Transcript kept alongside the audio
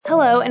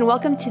Hello, and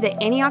welcome to the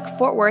Antioch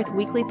Fort Worth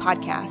Weekly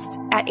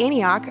Podcast. At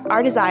Antioch,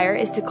 our desire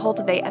is to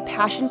cultivate a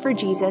passion for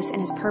Jesus and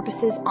his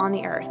purposes on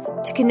the earth.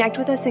 To connect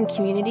with us in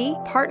community,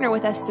 partner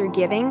with us through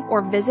giving,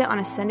 or visit on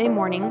a Sunday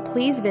morning,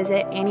 please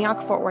visit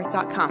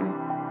AntiochFortWorth.com.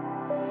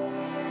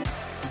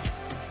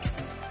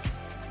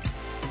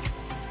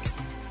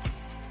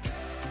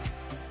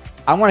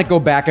 I want to go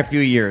back a few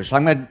years.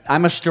 I'm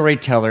a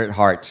storyteller at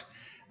heart.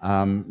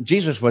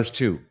 Jesus was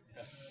too.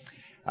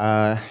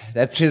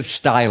 That's his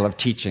style of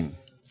teaching.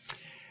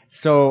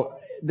 So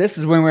this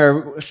is when we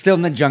were still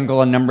in the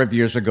jungle a number of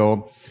years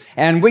ago.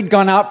 And we'd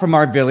gone out from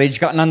our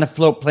village, gotten on the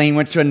float plane,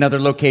 went to another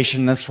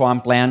location in the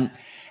swampland.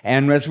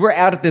 And as we're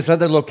out at this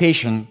other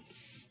location,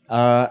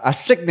 a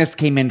sickness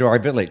came into our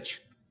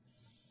village.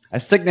 A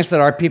sickness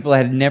that our people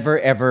had never,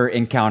 ever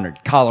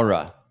encountered.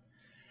 Cholera.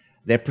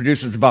 That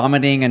produces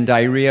vomiting and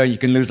diarrhea. You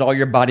can lose all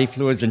your body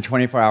fluids in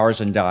 24 hours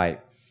and die.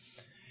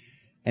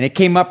 And it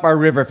came up our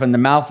river from the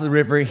mouth of the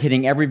river,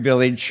 hitting every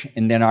village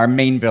and then our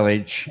main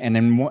village. And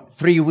in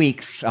 3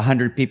 weeks,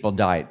 100 people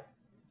died.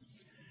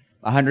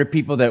 100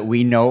 people that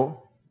we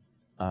know.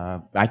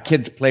 My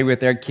kids play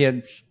with their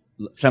kids.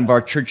 Some of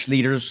our church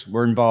leaders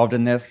were involved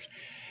in this.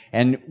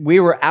 And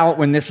we were out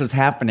when this was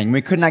happening.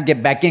 We could not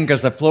get back in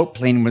because the float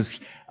plane was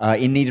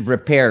in need of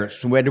repairs.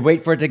 So we had to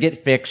wait for it to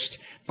get fixed.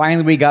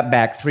 Finally, we got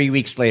back 3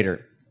 weeks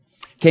later.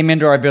 Came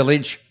into our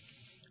village.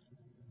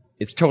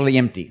 It's totally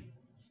empty.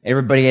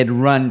 Everybody had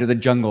run to the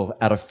jungle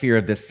out of fear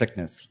of this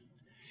sickness.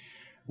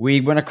 We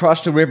went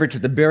across the river to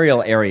the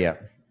burial area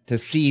to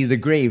see the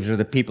graves of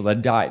the people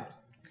that died.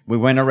 We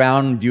went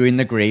around viewing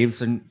the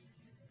graves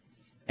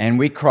and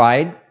we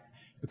cried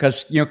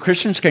because,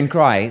 Christians can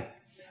cry.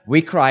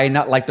 We cry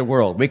not like the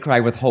world. We cry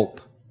with hope.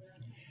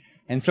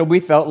 And so we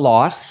felt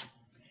lost.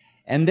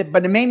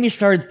 But it made me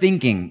start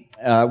thinking,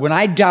 when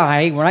I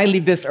die, when I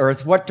leave this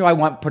earth, what do I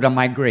want put on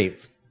my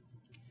grave?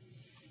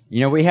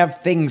 We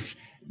have things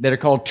that are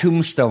called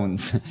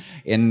tombstones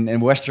in the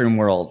Western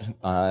world,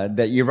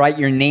 that you write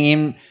your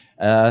name,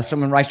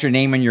 someone writes your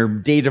name and your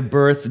date of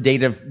birth,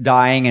 date of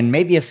dying, and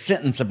maybe a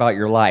sentence about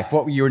your life,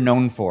 what you were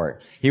known for.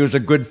 He was a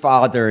good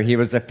father. He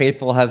was a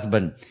faithful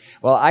husband.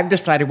 Well, I've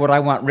decided what I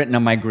want written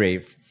on my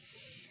grave.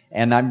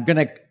 And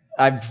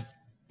I've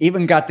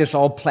even got this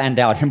all planned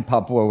out in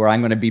Papua where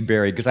I'm going to be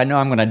buried because I know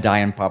I'm going to die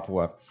in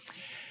Papua.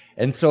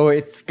 And so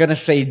it's going to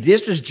say,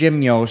 this is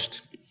Jim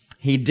Yost.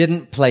 He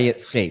didn't play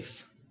it safe.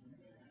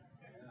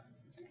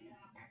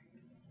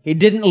 He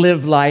didn't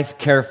live life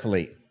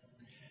carefully.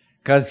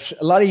 Because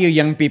a lot of you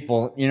young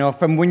people,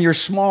 from when you're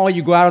small,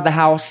 you go out of the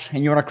house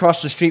and you want to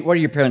cross the street. What do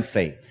your parents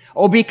say?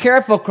 Oh, be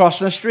careful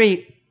crossing the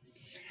street.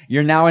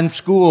 You're now in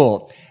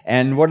school.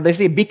 And what do they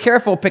say? Be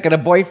careful picking a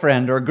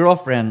boyfriend or a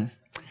girlfriend.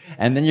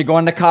 And then you go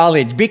into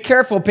college. Be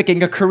careful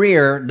picking a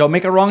career. Don't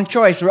make a wrong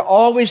choice. We're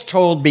always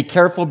told, be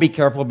careful, be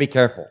careful, be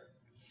careful.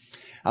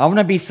 I want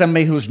to be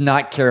somebody who's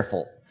not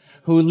careful,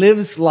 who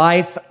lives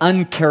life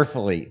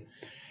uncarefully,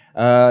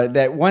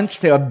 that wants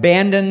to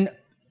abandon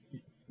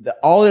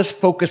all this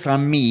focus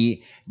on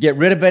me, get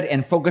rid of it,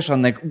 and focus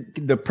on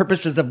the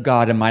purposes of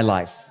God in my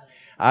life.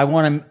 I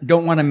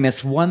don't want to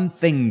miss one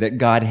thing that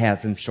God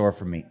has in store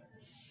for me.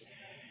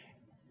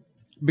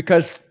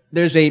 Because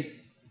there's a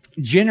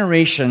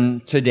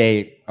generation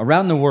today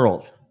around the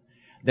world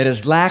that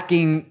is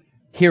lacking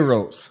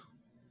heroes.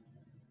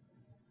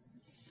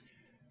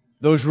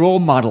 Those role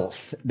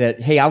models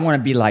that, hey, I want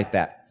to be like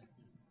that.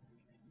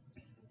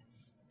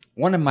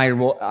 One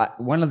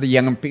of the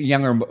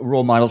younger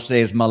role models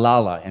today is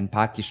Malala in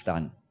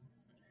Pakistan.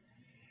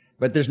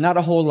 But there's not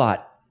a whole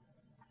lot.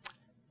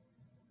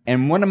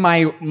 And one of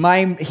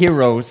my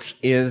heroes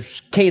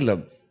is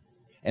Caleb.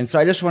 And so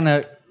I just want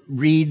to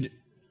read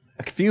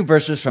a few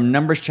verses from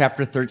Numbers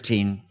chapter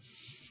 13.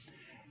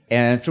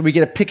 And so we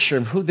get a picture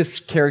of who this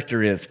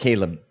character is,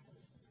 Caleb.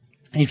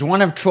 He's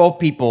one of 12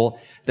 people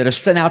that are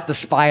sent out to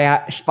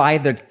spy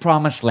the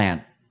promised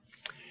land.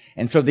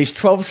 And so these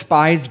 12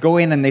 spies go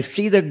in and they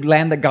see the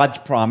land that God's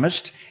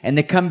promised, and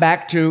they come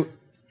back to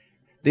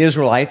the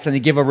Israelites and they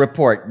give a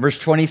report. Verse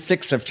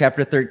 26 of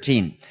chapter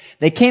 13.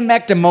 They came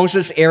back to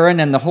Moses,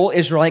 Aaron, and the whole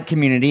Israelite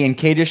community in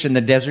Kadesh in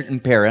the desert in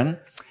Paran.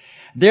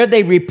 There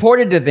they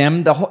reported to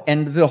them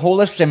and the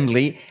whole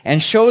assembly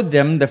and showed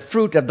them the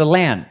fruit of the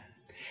land.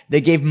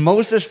 They gave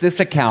Moses this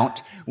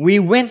account. We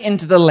went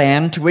into the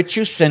land to which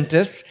you sent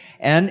us,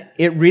 and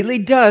it really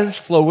does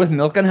flow with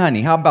milk and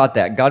honey. How about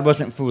that? God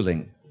wasn't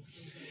fooling.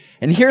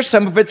 And here's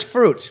some of its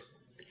fruit.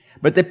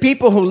 But the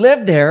people who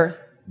live there,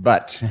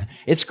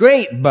 it's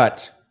great,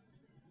 but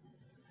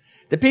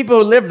the people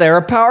who live there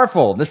are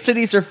powerful. The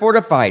cities are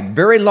fortified,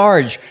 very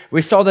large.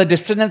 We saw the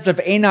descendants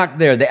of Enoch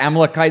there. The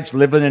Amalekites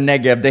live in the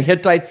Negev. The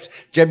Hittites,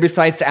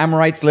 Jebusites,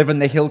 Amorites live in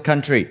the hill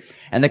country.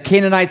 And the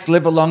Canaanites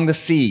live along the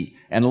sea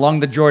and along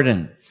the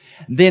Jordan.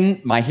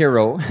 Then my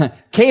hero,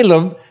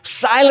 Caleb,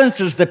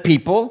 silences the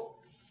people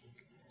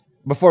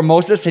before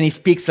Moses, and he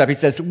speaks up. He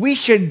says, we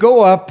should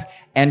go up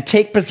and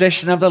take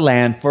possession of the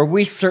land, for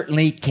we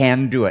certainly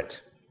can do it.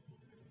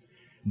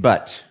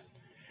 But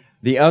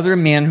the other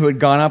men who had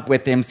gone up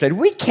with him said,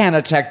 we can't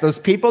attack those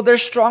people. They're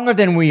stronger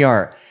than we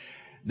are.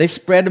 they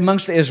spread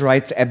amongst the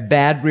Israelites a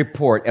bad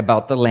report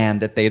about the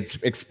land that they had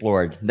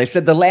explored. They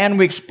said, the land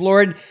we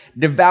explored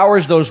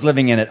devours those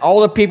living in it.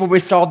 All the people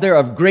we saw there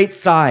of great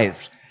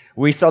size.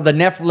 We saw the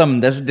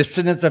Nephilim, the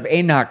descendants of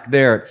Enoch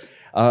there.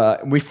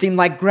 We seemed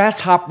like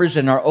grasshoppers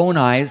in our own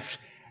eyes,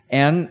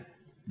 and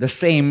the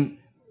same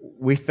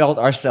we felt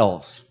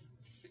ourselves.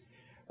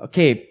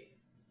 Okay,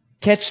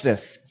 catch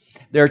this.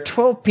 There are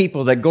 12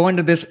 people that go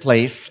into this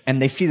place,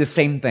 and they see the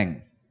same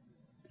thing.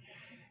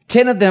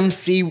 10 of them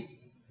see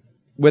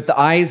with the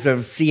eyes of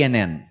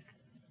CNN.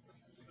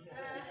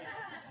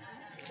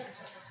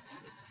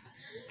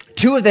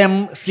 2 of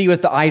them see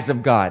with the eyes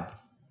of God.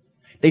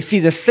 They see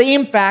the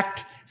same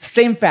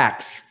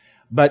facts,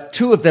 but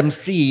 2 of them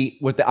see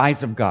with the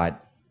eyes of God.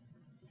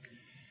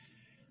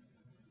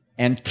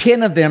 And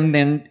 10 of them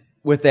then,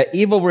 with that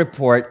evil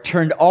report,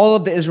 turned all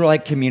of the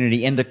Israelite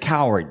community into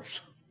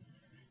cowards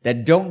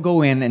that don't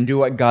go in and do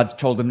what God's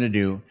told them to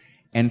do.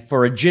 And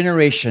for a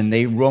generation,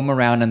 they roam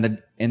around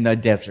in the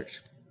desert.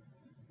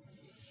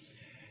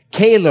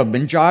 Caleb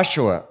and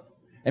Joshua.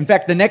 In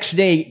fact, the next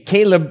day,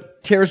 Caleb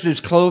tears his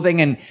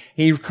clothing and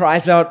he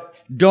cries out,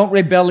 "Don't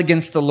rebel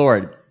against the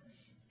Lord."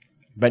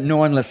 But no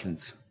one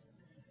listens.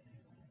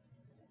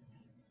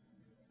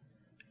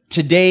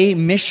 Today,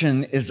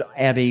 mission is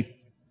at a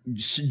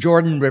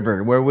Jordan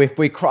River, where if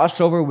we cross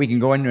over, we can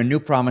go into a new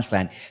promised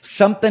land.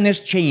 Something has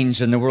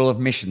changed in the world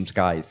of missions,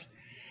 guys.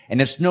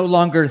 And it's no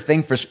longer a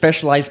thing for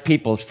specialized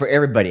people. It's for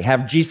everybody.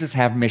 Have Jesus,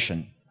 have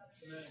mission.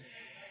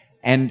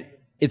 And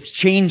it's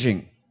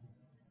changing.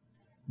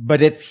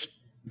 But it's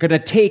going to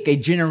take a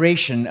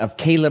generation of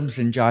Caleb's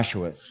and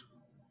Joshua's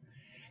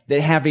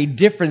that have a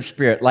different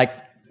spirit. Like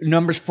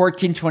Numbers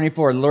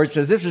 14:24, the Lord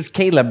says, "This is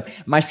Caleb,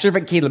 my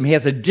servant Caleb. He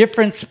has a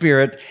different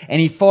spirit, and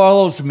he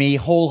follows me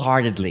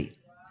wholeheartedly."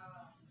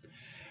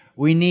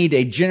 We need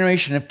a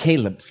generation of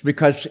Caleb's,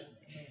 because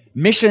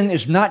mission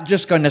is not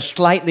just going to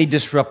slightly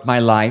disrupt my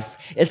life.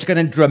 It's going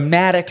to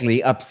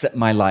dramatically upset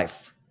my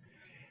life.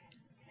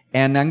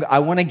 And I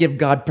want to give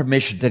God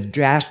permission to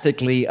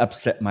drastically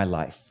upset my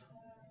life.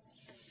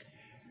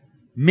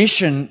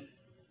 Mission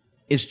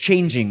is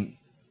changing.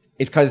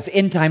 It's because it's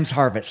end times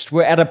harvest.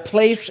 We're at a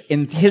place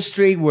in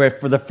history where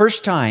for the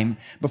first time,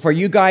 before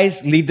you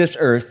guys leave this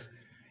earth,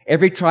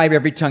 every tribe,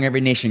 every tongue,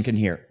 every nation can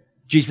hear.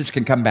 Jesus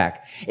can come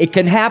back. It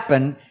can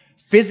happen.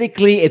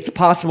 Physically, it's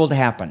possible to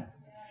happen.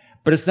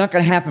 But it's not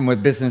going to happen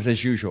with business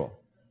as usual.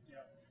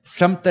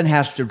 Something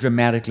has to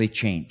dramatically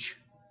change.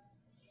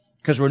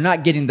 Because we're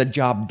not getting the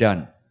job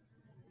done.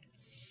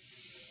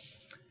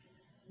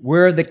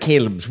 Where are the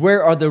Calebs?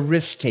 Where are the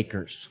risk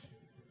takers?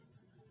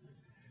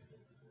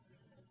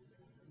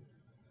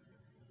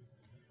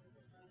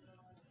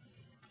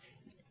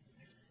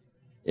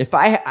 If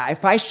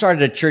I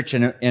started a church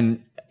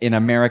in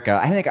America,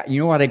 I think, you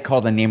know what I'd call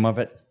the name of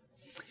it?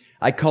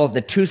 I call it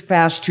the Too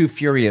Fast, Too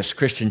Furious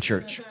Christian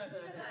Church.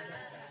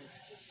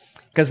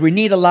 Because we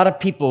need a lot of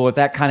people with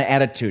that kind of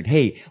attitude.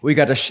 Hey, we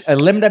got a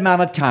limited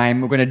amount of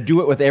time. We're going to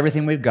do it with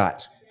everything we've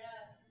got.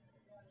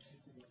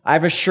 I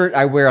have a shirt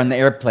I wear on the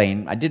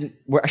airplane.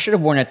 I should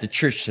have worn it at the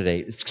church today.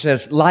 It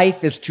says,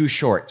 "Life is too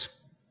short."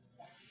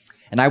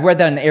 And I wear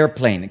that on the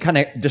airplane. It kind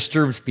of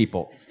disturbs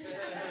people.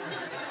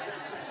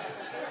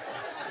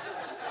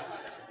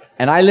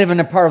 And I live in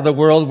a part of the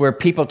world where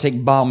people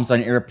take bombs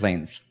on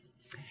airplanes.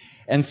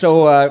 And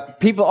so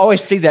people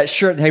always see that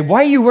shirt and say,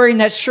 "Why are you wearing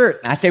that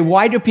shirt?" And I say,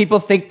 "Why do people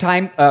think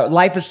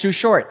life is too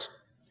short?"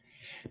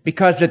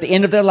 Because at the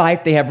end of their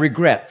life, they have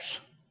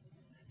regrets.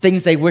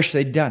 Things they wish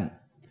they'd done.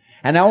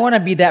 And I want to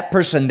be that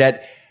person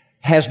that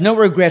has no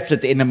regrets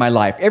at the end of my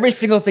life. Every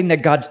single thing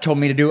that God's told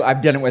me to do,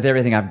 I've done it with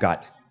everything I've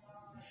got.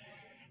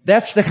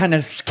 That's the kind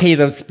of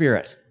Caleb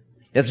spirit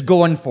that's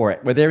going for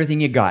it with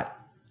everything you got.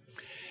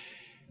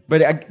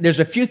 But there's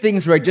a few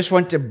things where I just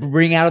want to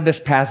bring out of this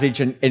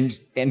passage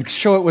and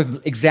show it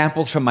with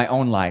examples from my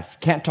own life.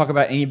 Can't talk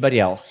about anybody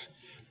else,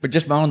 but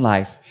just my own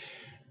life.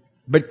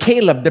 But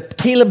the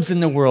Calebs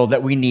in the world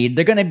that we need,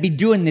 they're going to be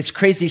doing this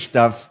crazy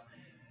stuff,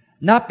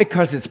 not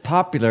because it's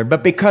popular,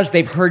 but because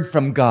they've heard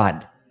from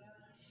God.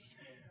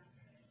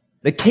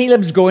 The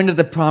Calebs go into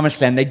the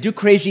promised land. They do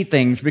crazy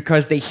things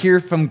because they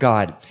hear from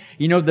God.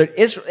 You know,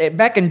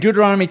 back in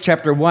Deuteronomy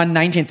chapter 1,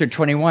 19 through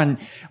 21,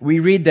 we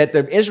read that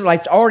the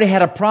Israelites already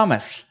had a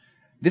promise.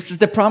 This is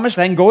the promised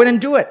land. Go in and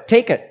do it.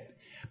 Take it.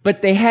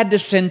 But they had to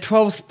send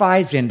 12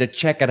 spies in to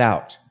check it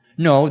out.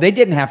 No, they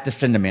didn't have to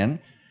send them in.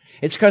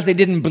 It's because they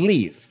didn't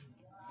believe.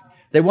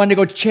 They wanted to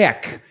go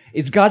check.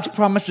 Is God's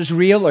promises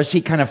real, or is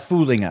he kind of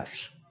fooling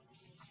us?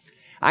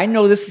 I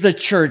know this is a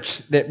church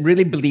that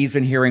really believes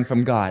in hearing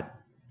from God.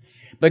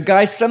 But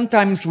guys,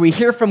 sometimes we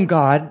hear from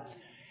God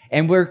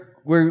and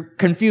we're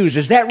confused.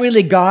 Is that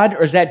really God,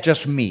 or is that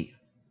just me?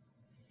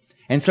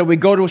 And so we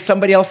go to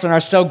somebody else in our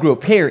cell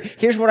group.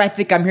 Here's what I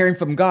think I'm hearing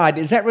from God.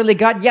 Is that really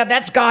God? Yeah,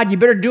 that's God. You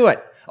better do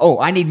it. Oh,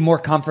 I need more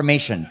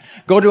confirmation.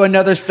 Go to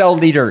another cell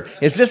leader.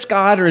 Is this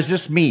God or is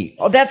this me?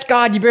 Oh, that's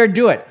God. You better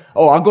do it.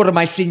 Oh, I'll go to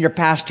my senior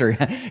pastor.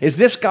 Is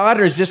this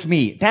God or is this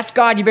me? That's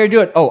God. You better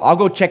do it. Oh, I'll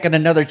go check in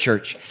another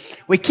church.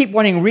 We keep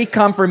wanting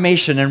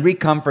reconfirmation and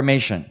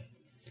reconfirmation.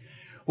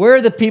 Where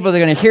are the people that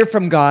are going to hear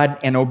from God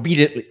and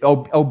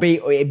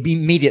obey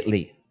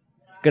immediately?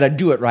 Going to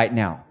do it right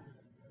now.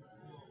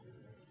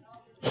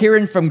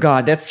 Hearing from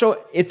God.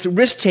 It's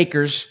risk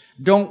takers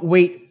don't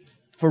wait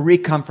for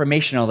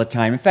reconfirmation all the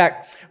time. In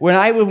fact, when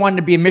I wanted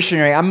to be a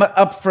missionary, I'm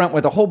up front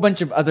with a whole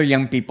bunch of other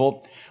young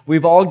people.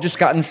 We've all just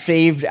gotten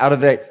saved out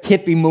of the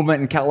hippie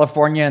movement in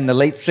California in the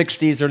late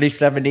 60s, early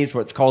 70s,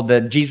 what's called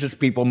the Jesus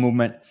People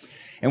movement.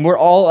 And we're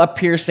all up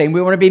here saying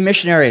we want to be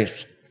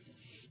missionaries.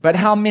 But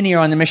how many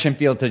are on the mission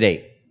field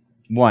today?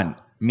 One,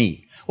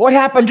 me. What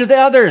happened to the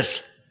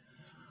others?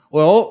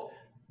 Well,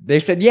 they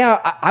said,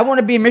 yeah, I want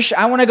to be a mission.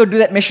 I want to go do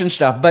that mission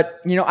stuff.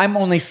 But, I'm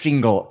only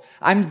single.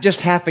 I'm just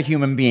half a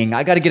human being.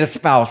 I got to get a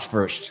spouse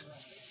first.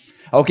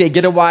 Okay,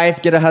 get a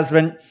wife, get a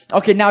husband.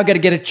 Okay, now I got to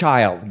get a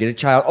child. Get a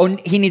child. Oh,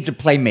 he needs a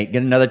playmate.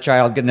 Get another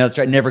child,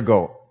 never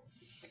go.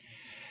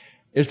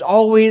 There's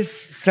always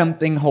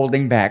something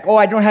holding back. Oh,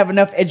 I don't have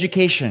enough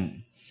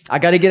education. I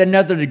got to get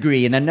another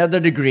degree and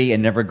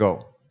never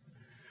go.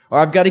 Or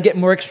I've got to get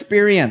more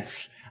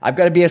experience. I've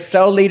got to be a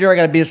cell leader. I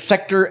got to be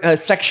a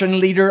section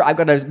leader. I've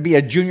got to be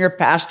a junior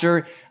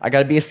pastor. I got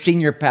to be a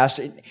senior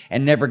pastor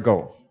and never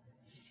go.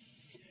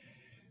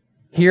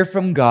 Hear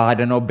from God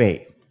and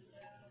obey.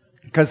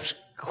 Because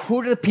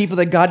who are the people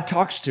that God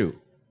talks to?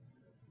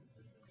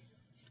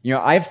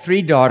 I have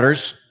 3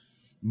 daughters,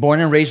 born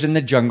and raised in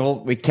the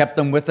jungle. We kept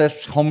them with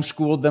us,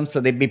 homeschooled them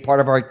so they'd be part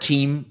of our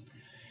team.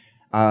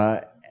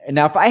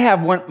 Now, if I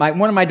have one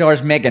of my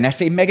daughters, Megan, I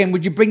say, Megan,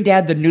 would you bring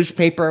Dad the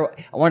newspaper?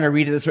 I want to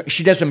read it.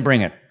 She doesn't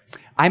bring it.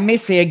 I may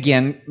say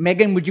again,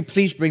 Megan, would you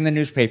please bring the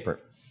newspaper?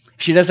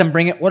 She doesn't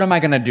bring it. What am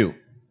I going to do?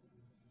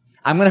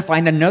 I'm going to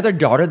find another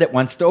daughter that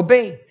wants to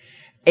obey.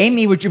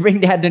 Amy, would you bring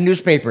Dad the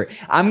newspaper?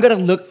 I'm going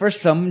to look for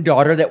some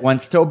daughter that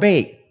wants to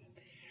obey.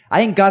 I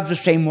think God's the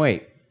same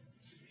way.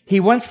 He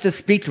wants to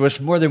speak to us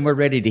more than we're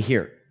ready to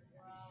hear.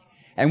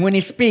 And when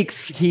He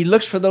speaks, He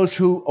looks for those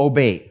who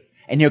obey.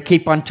 And He'll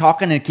keep on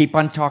talking and keep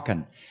on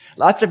talking.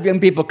 Lots of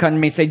young people come to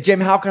me and say, Jim,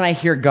 how can I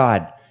hear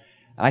God?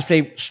 I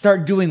say,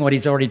 start doing what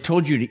He's already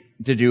told you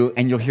to do,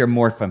 and you'll hear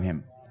more from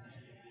Him.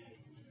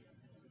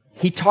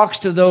 He talks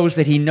to those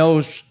that He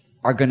knows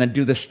are going to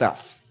do the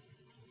stuff.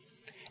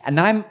 And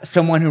I'm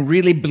someone who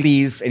really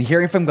believes in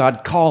hearing from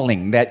God,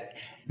 calling, that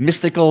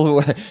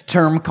mystical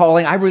term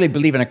calling. I really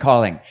believe in a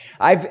calling.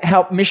 I've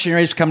helped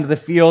missionaries come to the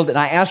field, and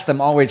I ask them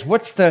always,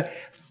 what's their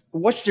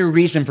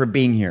reason for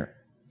being here?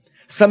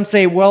 Some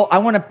say, well, I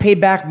want to pay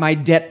back my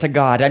debt to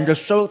God. I'm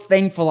just so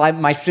thankful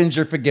my sins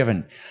are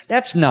forgiven.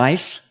 That's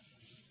nice.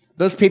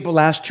 Those people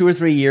last 2 or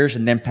 3 years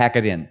and then pack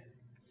it in.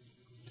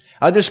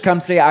 Others come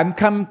say, I'm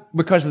come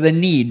because of the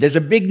need. There's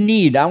a big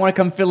need. I want to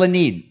come fill a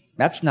need.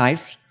 That's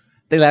nice.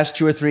 They last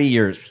 2 or 3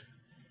 years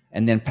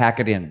and then pack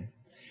it in.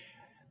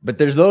 But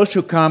there's those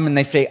who come and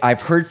they say,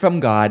 I've heard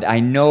from God. I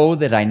know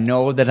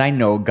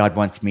God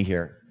wants me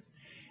here.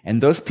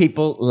 And those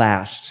people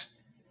last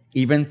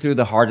even through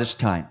the hardest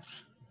times.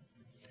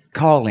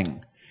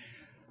 Calling.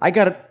 I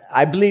got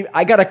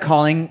a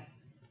calling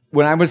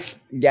when I was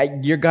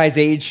your guys'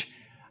 age.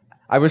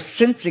 I was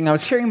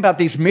hearing about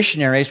these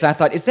missionaries, and I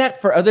thought, is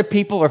that for other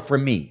people or for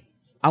me?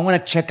 I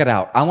want to check it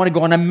out. I want to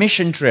go on a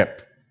mission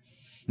trip.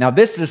 Now,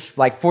 this is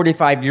like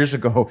 45 years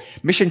ago.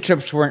 Mission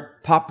trips weren't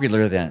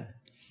popular then.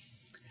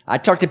 I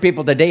talk to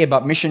people today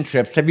about mission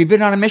trips. Have you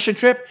been on a mission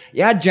trip?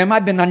 Yeah, Jim,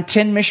 I've been on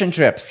 10 mission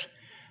trips.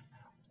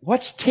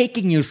 What's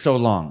taking you so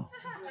long?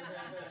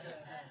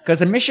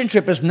 Because a mission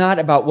trip is not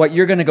about what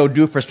you're going to go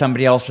do for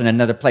somebody else in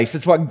another place.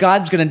 It's what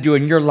God's going to do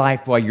in your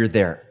life while you're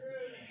there.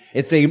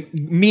 It's a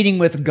meeting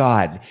with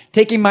God,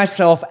 taking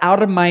myself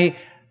out of my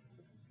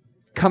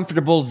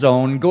comfortable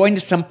zone, going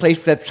to some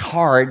place that's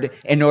hard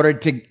in order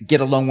to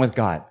get along with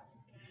God.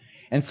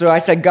 And so I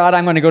said, God,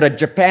 I'm going to go to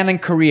Japan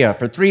and Korea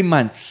for 3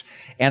 months,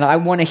 and I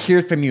want to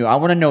hear from you. I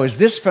want to know, is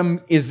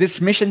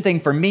this mission thing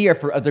for me or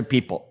for other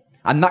people?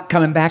 I'm not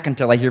coming back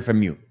until I hear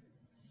from you.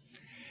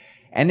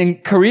 And in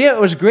Korea, it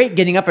was great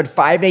getting up at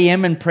 5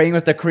 a.m. and praying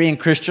with the Korean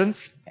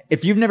Christians.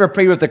 If you've never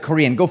prayed with a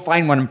Korean, go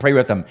find one and pray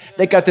with them.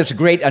 They got this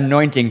great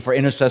anointing for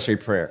intercessory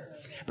prayer.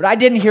 But I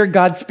didn't hear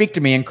God speak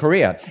to me in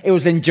Korea. It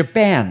was in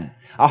Japan,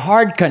 a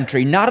hard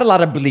country, not a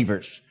lot of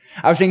believers.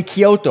 I was in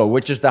Kyoto,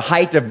 which is the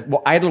height of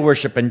idol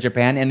worship in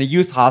Japan, in a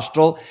youth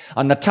hostel,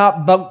 on the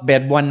top bunk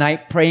bed one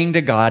night, praying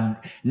to God,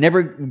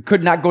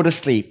 could not go to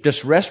sleep,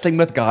 just wrestling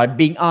with God,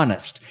 being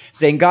honest,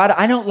 saying, God,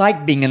 I don't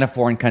like being in a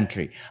foreign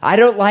country. I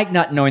don't like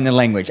not knowing the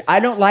language.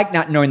 I don't like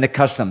not knowing the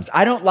customs.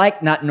 I don't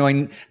like not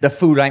knowing the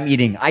food I'm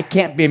eating. I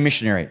can't be a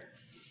missionary.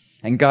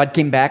 And God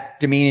came back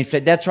to me and He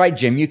said, that's right,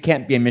 Jim, you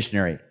can't be a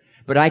missionary,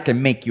 but I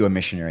can make you a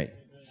missionary.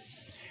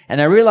 And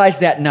I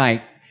realized that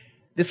night,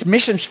 this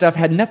mission stuff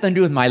had nothing to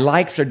do with my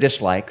likes or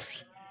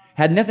dislikes,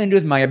 had nothing to do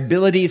with my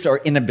abilities or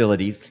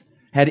inabilities,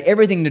 had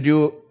everything to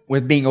do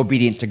with being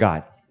obedient to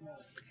God.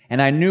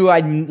 And I knew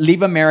I'd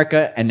leave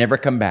America and never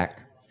come back.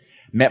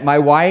 Met my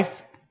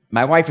wife.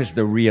 My wife is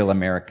the real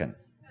American,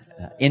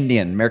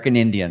 American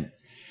Indian.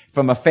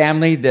 From a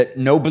family that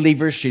no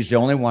believers, she's the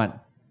only one.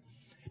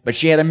 But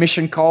she had a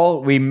mission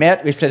call. We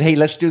met. We said, hey,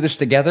 let's do this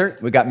together.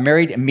 We got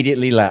married,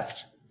 immediately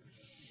left.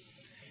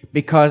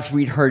 because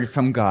we'd heard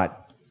from God.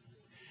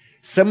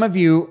 Some of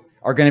you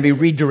are going to be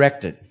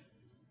redirected.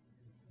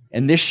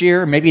 And this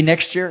year, maybe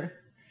next year,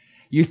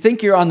 you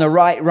think you're on the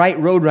right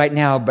road right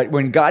now, but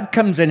when God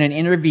comes in and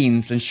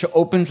intervenes and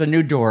opens a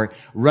new door,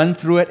 run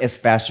through it as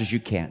fast as you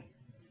can.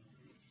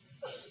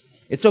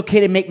 It's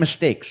okay to make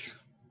mistakes.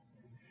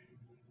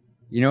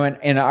 You know,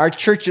 in our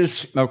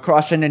churches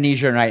across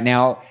Indonesia right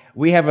now,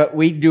 we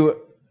do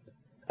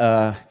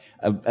what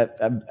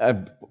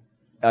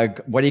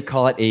do you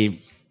call it?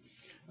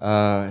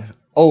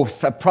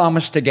 Oath, a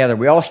promise together.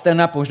 We all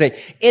stand up and we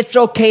say, it's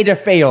okay to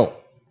fail.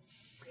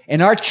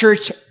 In our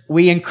church,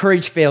 we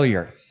encourage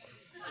failure.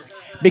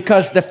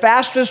 Because the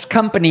fastest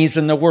companies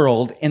in the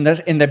world, in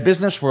the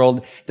business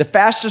world, the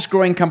fastest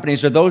growing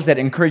companies are those that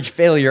encourage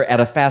failure at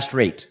a fast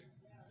rate.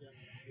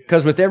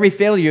 Because with every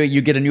failure,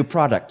 you get a new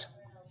product.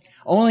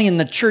 Only in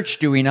the church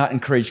do we not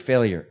encourage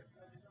failure.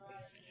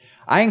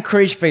 I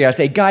encourage failure. I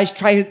say, guys,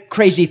 try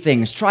crazy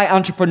things. Try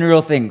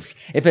entrepreneurial things.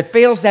 If it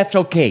fails, that's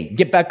okay.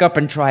 Get back up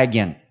and try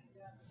again.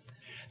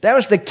 That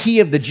was the key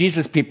of the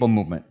Jesus People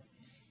movement.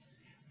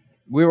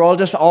 We were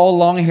all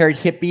long-haired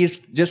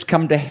hippies, just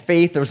come to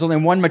faith. There was only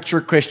one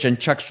mature Christian,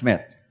 Chuck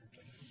Smith.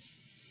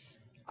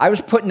 I was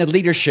put into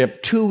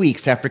leadership 2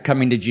 weeks after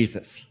coming to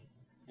Jesus.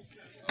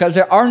 Because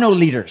there are no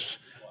leaders.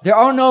 There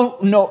are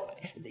no,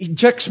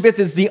 Chuck Smith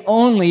is the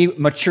only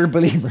mature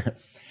believer.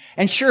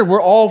 And sure,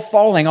 we're all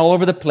falling all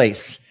over the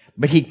place.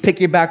 But he'd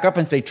pick you back up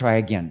and say, try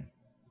again.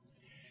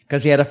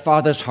 Because he had a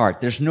father's heart.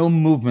 There's no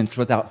movements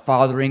without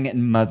fathering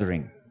and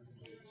mothering.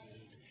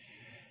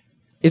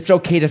 It's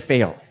okay to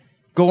fail.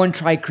 Go and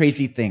try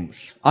crazy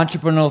things,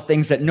 entrepreneurial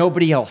things that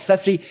nobody else.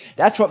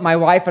 That's what my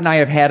wife and I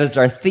have had as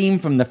our theme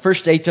from the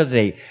first day to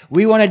today.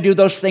 We want to do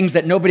those things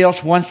that nobody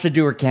else wants to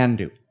do or can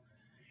do.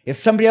 If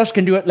somebody else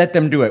can do it, let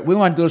them do it. We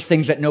want to do those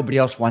things that nobody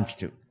else wants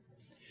to.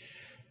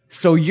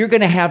 So you're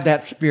going to have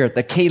that spirit.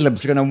 The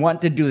Calebs are going to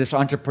want to do this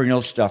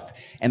entrepreneurial stuff.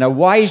 And a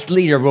wise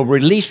leader will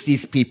release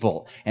these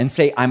people and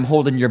say, I'm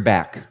holding your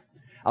back.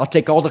 I'll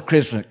take all the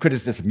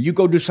criticism. You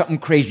go do something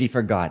crazy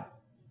for God.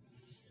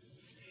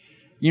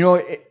 You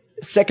know,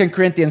 2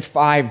 Corinthians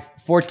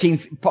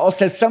 5:14, Paul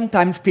says,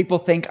 sometimes people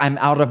think I'm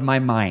out of my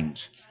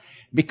mind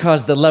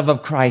because the love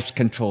of Christ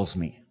controls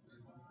me.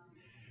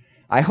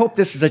 I hope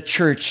this is a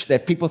church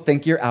that people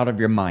think you're out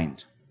of your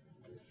mind.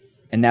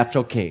 And that's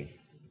okay.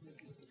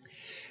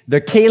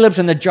 The Calebs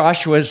and the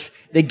Joshuas,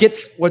 they get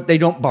what they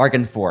don't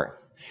bargain for.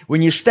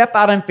 When you step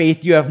out in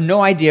faith, you have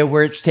no idea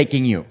where it's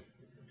taking you.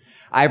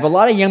 I have a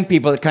lot of young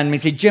people that come to me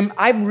and say, Jim,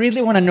 I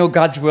really want to know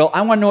God's will.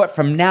 I want to know it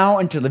from now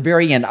until the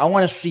very end. I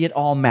want to see it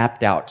all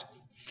mapped out.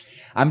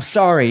 I'm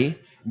sorry,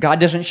 God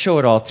doesn't show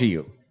it all to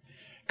you.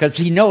 Because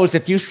he knows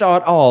if you saw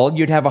it all,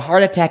 you'd have a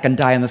heart attack and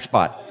die on the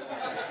spot.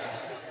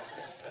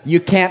 You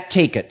can't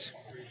take it.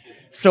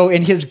 So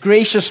in his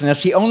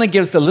graciousness, he only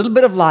gives a little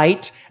bit of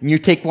light, and you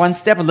take one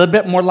step, a little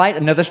bit more light,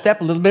 another step,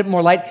 a little bit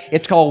more light.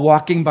 It's called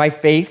walking by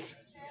faith.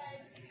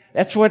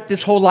 That's what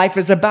this whole life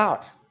is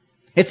about.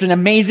 It's an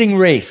amazing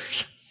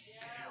race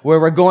where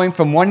we're going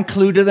from one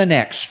clue to the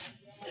next,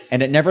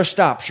 and it never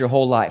stops your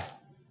whole life.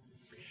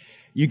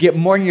 You get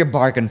more than you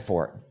bargain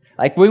for.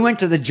 Like we went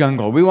to the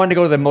jungle. We wanted to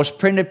go to the most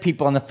primitive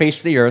people on the face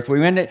of the earth.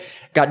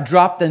 Got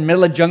dropped in the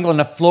middle of the jungle in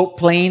a float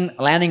plane,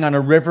 landing on a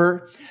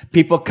river.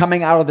 People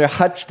coming out of their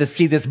huts to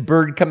see this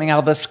bird coming out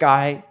of the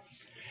sky.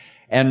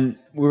 And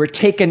we were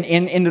taken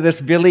into this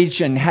village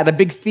and had a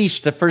big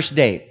feast the first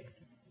day.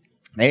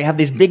 They have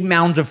these big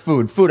mounds of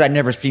food I'd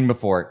never seen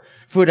before.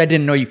 Food I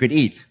didn't know you could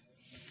eat.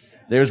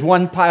 There's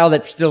one pile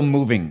that's still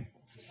moving.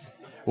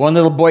 One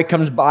little boy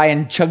comes by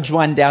and chugs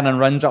one down and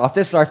runs off.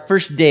 This is our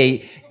first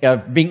day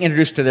of being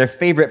introduced to their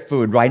favorite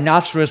food,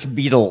 rhinoceros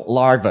beetle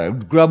larvae,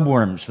 grub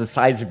worms the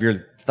size of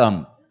your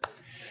thumb.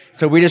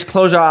 So we just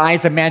close our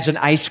eyes, imagine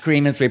ice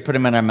cream as we put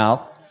them in our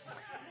mouth.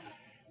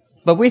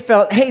 But we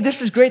felt, hey,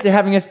 this is great. They're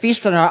having a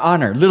feast in our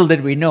honor. Little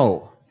did we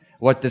know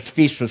what this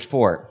feast was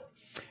for.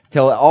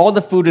 Till all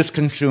the food is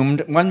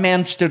consumed, one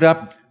man stood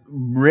up,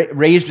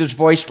 raised his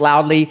voice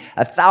loudly.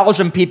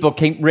 1,000 people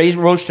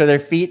rose to their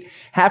feet.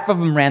 Half of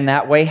them ran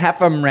that way.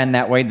 Half of them ran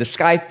that way. The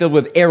sky filled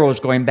with arrows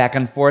going back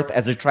and forth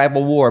as a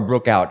tribal war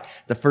broke out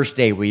the first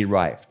day we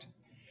arrived.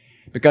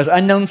 Because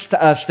unknowns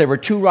to us, there were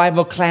 2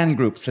 rival clan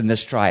groups in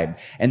this tribe.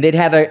 And they'd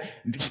had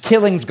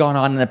killings gone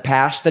on in the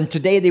past. And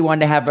today they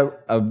wanted to have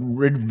a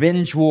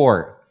revenge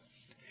war.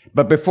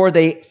 But before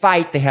they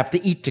fight, they have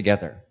to eat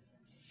together.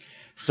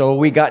 So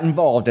we got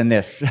involved in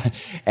this.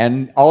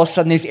 And all of a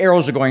sudden these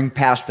arrows are going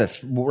past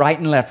us, right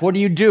and left. What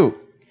do?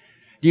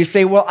 Do you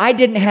say, well, I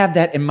didn't have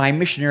that in my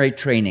missionary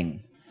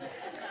training?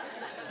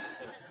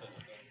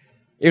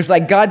 It was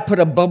like God put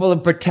a bubble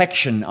of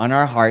protection on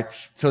our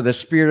hearts so the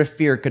spirit of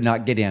fear could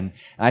not get in.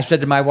 And I said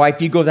to my wife,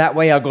 you go that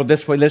way, I'll go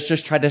this way. Let's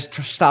just try to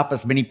stop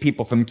as many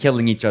people from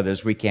killing each other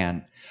as we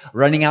can.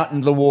 Running out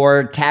into the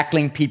war,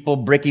 tackling people,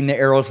 breaking the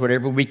arrows,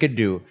 whatever we could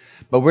do.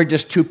 But we're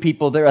just 2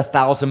 people. They're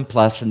 1,000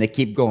 plus, and they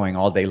keep going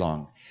all day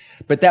long.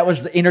 But that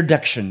was the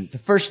introduction, the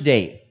first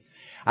day.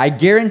 I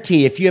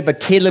guarantee if you have a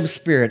Caleb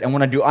spirit and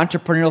want to do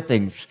entrepreneurial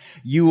things,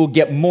 you will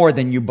get more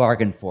than you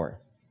bargained for.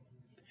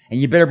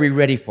 And you better be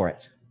ready for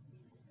it.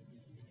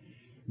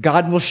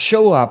 God will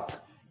show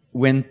up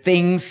when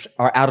things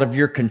are out of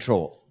your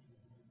control.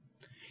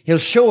 He'll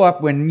show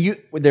up when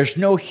there's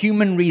no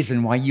human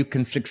reason why you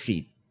can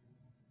succeed.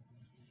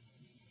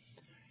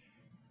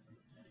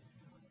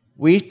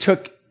 We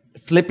took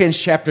Philippians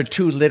chapter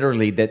 2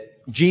 literally,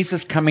 that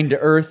Jesus coming to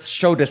earth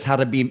showed us how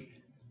to be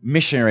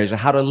missionaries,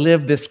 how to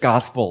live this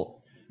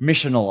gospel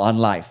missional on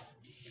life.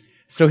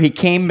 So he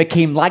came,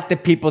 became like the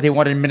people he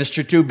wanted to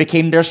minister to,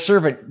 became their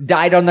servant,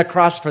 died on the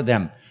cross for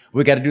them.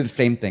 We got to do the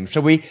same thing.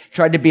 So we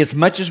tried to be as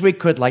much as we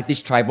could like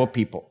these tribal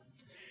people.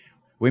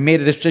 We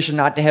made a decision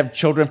not to have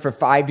children for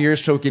 5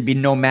 years so we could be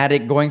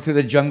nomadic, going through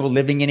the jungle,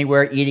 living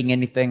anywhere, eating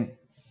anything.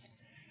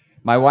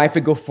 My wife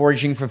would go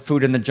foraging for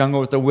food in the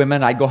jungle with the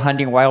women. I'd go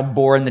hunting wild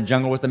boar in the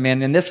jungle with the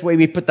men. And this way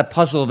we put the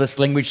puzzle of this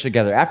language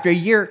together. After a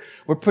year,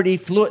 we're pretty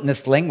fluent in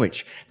this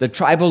language. The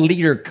tribal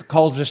leader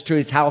calls us to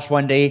his house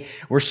one day.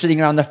 We're sitting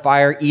around the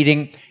fire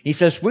eating. He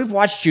says, we've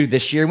watched you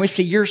this year and we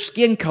see your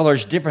skin color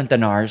is different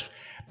than ours,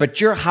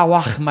 but you're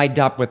hawach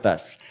maidap with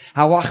us.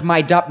 Hawach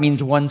maidap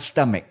means one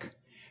stomach,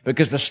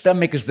 because the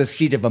stomach is the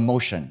seat of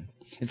emotion.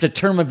 It's a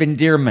term of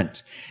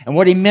endearment. And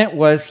what he meant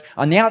was,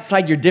 on the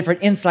outside you're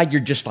different, inside you're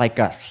just like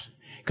us.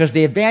 Because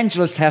the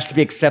evangelist has to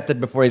be accepted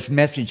before his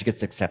message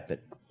gets accepted.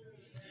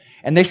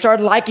 And they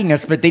started liking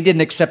us, but they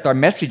didn't accept our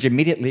message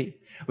immediately.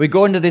 We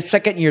go into the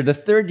second year, the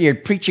third year,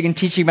 preaching and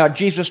teaching about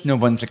Jesus. No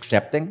one's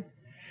accepting.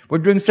 We're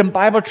doing some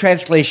Bible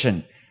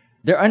translation.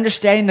 They're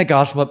understanding the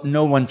gospel, but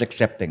no one's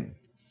accepting.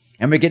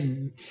 And we get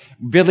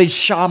village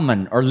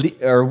shaman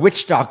or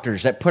witch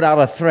doctors that put out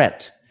a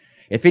threat.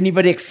 If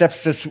anybody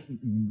accepts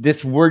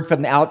this word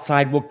from the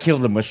outside, we'll kill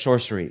them with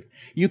sorcery.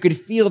 You could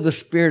feel the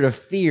spirit of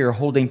fear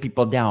holding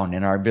people down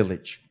in our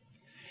village.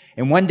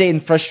 And one day in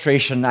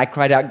frustration, I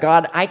cried out,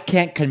 God, I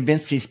can't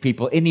convince these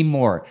people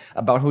anymore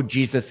about who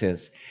Jesus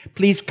is.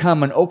 Please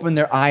come and open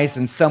their eyes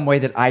in some way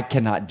that I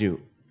cannot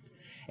do.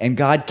 And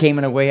God came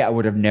in a way I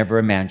would have never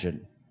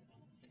imagined.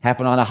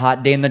 Happened on a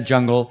hot day in the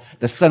jungle.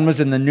 The sun was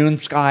in the noon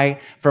sky.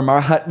 From our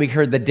hut, we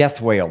heard the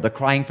death wail, the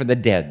crying for the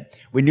dead.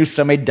 We knew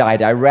somebody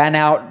died. I ran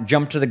out,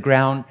 jumped to the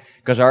ground,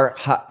 because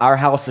our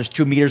house is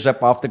 2 meters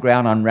up off the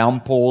ground on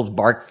round poles,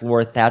 bark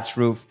floor, thatch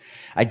roof.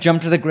 I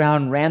jumped to the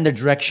ground, ran the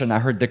direction I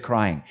heard the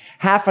crying.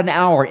 Half an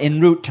hour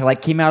en route till I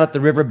came out at the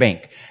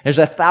riverbank. There's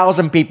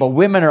 1,000 people.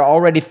 Women are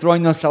already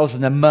throwing themselves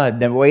in the mud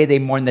the way they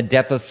mourn the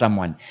death of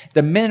someone.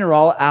 The men are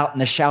all out in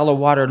the shallow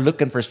water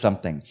looking for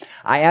something.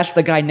 I asked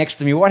the guy next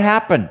to me, what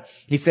happened?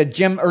 He said,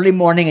 Jim, early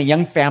morning, a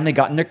young family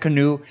got in their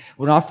canoe,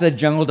 went off to the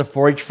jungle to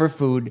forage for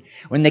food.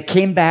 When they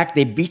came back,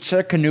 they beached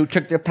their canoe,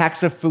 took their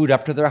packs of food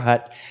up to their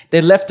hut. They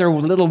left their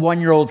little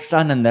 1-year-old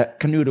son in the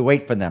canoe to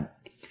wait for them.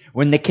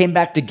 When they came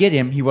back to get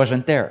him, he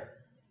wasn't there.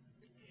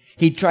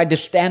 He tried to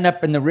stand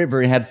up in the river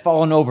and had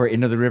fallen over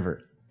into the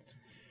river.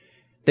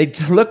 They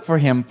looked for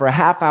him for a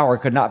half hour,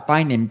 could not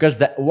find him, because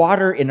the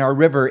water in our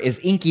river is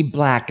inky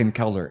black in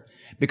color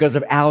because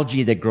of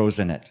algae that grows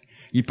in it.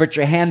 You put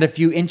your hand a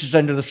few inches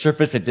under the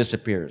surface, it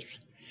disappears.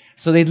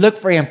 So they looked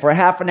for him for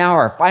half an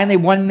hour. Finally,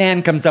 one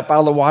man comes up out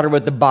of the water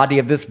with the body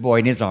of this boy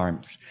in his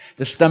arms.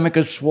 The stomach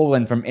is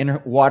swollen from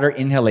water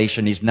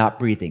inhalation. He's not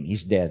breathing.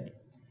 He's dead.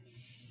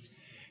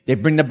 They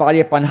bring the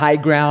body up on high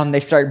ground. They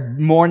start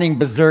mourning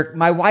berserk.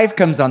 My wife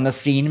comes on the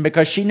scene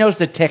because she knows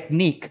the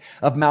technique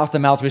of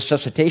mouth-to-mouth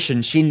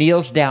resuscitation. She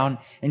kneels down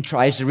and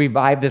tries to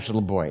revive this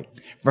little boy.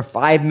 For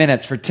 5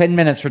 minutes, for 10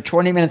 minutes, for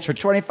 20 minutes, for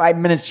 25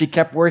 minutes, she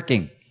kept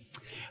working.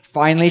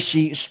 Finally,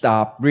 she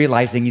stopped,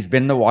 realizing he's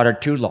been in the water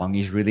too long.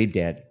 He's really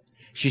dead.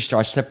 She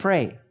starts to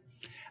pray.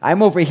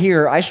 I'm over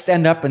here. I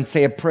stand up and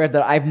say a prayer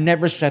that I've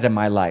never said in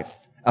my life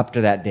up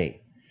to that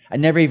day. I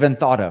never even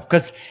thought of,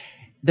 because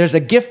there's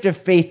a gift of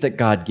faith that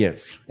God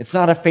gives. It's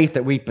not a faith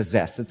that we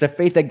possess. It's a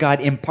faith that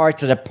God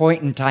imparts at a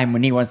point in time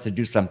when he wants to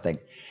do something.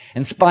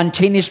 And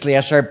spontaneously,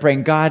 I started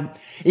praying, God,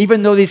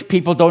 even though these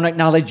people don't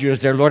acknowledge you as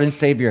their Lord and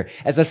Savior,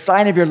 as a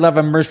sign of your love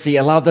and mercy,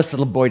 allow this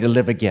little boy to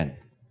live again.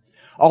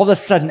 All of a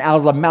sudden, out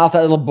of the mouth of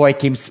that little boy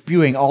came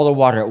spewing all the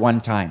water at one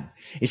time.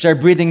 He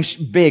started breathing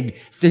big.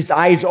 His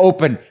eyes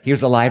open. He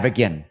was alive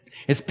again.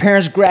 His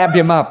parents grabbed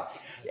him up.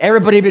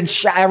 Everybody,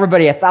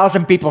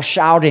 1,000 people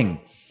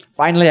shouting.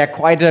 Finally, I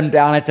quieted him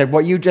down. I said,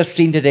 what you just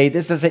seen today,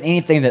 this isn't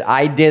anything that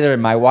I did or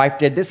my wife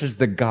did. This is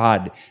the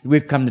God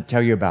we've come to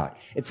tell you about.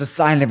 It's a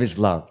sign of his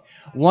love.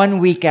 1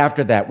 week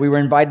after that, we were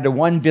invited to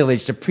one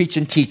village to preach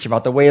and teach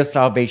about the way of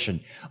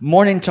salvation.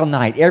 Morning till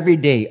night, every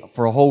day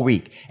for a whole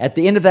week. At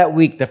the end of that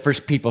week, the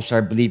first people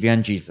started believing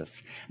on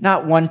Jesus.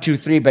 Not 1, 2,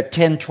 3, but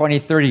 10, 20,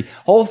 30.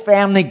 Whole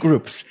family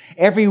groups.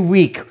 Every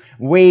week,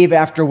 wave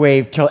after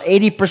wave, till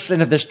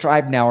 80% of this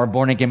tribe now are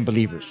born-again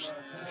believers.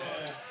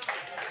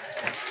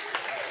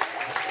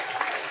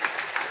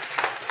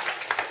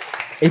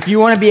 If you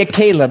want to be a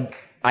Caleb,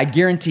 I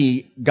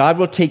guarantee God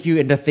will take you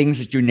into things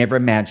that you never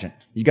imagined.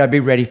 You got to be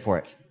ready for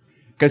it,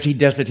 because he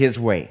does it his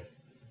way.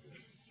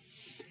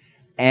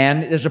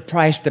 And there's a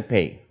price to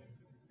pay.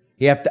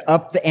 You have to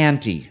up the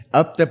ante,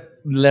 up the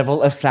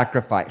level of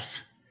sacrifice.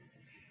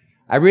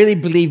 I really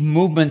believe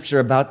movements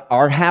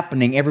are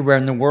happening everywhere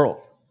in the world.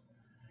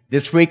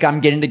 This week,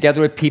 I'm getting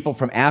together with people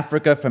from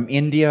Africa, from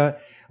India.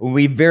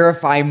 We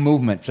verify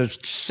movements. There's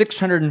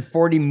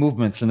 640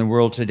 movements in the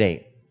world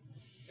today.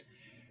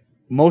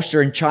 Most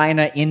are in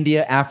China,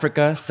 India,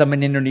 Africa, some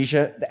in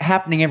Indonesia,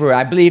 happening everywhere.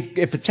 I believe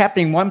if it's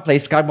happening in one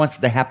place, God wants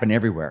it to happen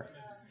everywhere.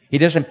 He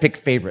doesn't pick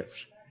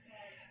favorites.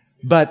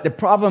 But the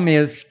problem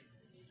is,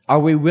 are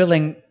we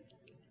willing?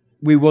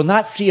 We will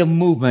not see a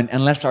movement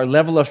unless our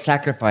level of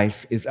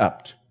sacrifice is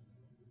upped.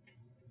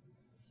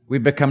 We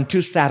become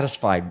too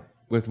satisfied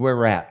with where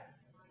we're at.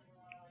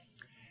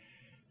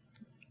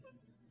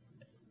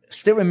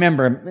 Still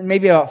remember,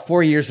 maybe about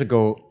 4 years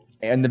ago,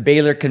 in the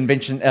Baylor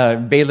Convention,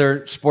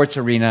 Baylor Sports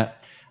Arena,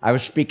 I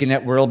was speaking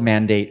at World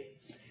Mandate,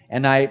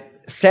 and I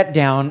sat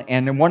down,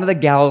 and one of the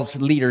gals'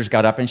 leaders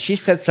got up, and she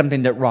said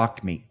something that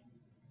rocked me.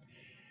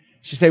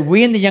 She said,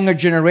 "We in the younger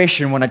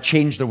generation want to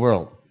change the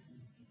world,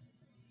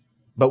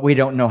 but we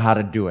don't know how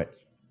to do it.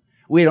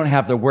 We don't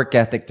have the work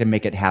ethic to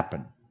make it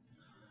happen."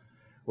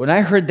 When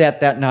I heard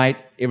that night,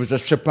 it was a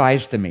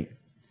surprise to me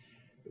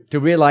to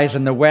realize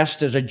in the West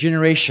there's a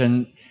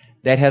generation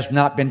that has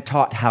not been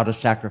taught how to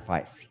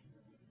sacrifice.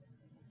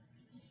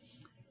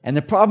 And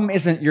the problem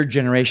isn't your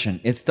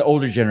generation. It's the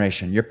older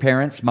generation, your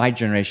parents, my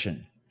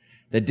generation,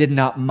 that did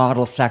not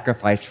model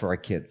sacrifice for our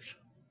kids.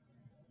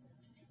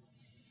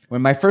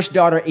 When my first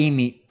daughter,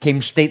 Amy,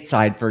 came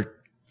stateside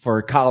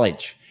for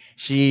college,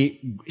 she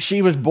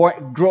was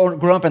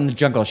grown up in the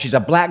jungle. She's a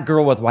black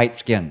girl with white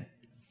skin.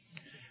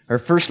 Her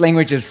first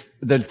language is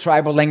the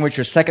tribal language.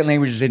 Her second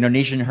language is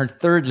Indonesian. Her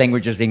third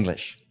language is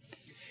English.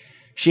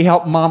 She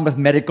helped mom with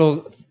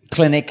medical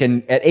clinic,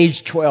 and at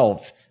age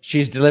 12,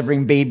 she's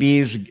delivering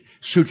babies,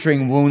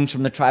 suturing wounds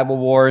from the tribal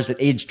wars at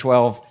age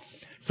 12.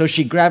 So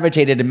she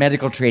gravitated to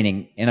medical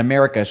training in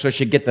America so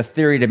she'd get the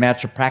theory to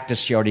match the practice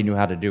she already knew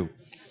how to do.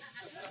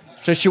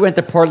 So she went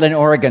to Portland,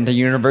 Oregon, to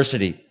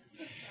university.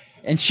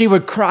 And she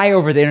would cry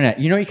over the internet.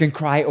 You know you can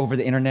cry over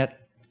the internet?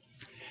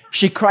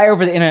 She'd cry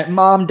over the internet,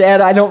 "Mom, Dad,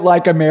 I don't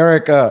like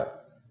America."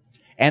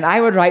 And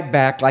I would write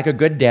back like a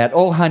good dad,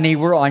 "Oh, honey,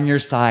 we're on your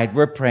side.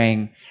 We're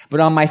praying." But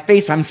on my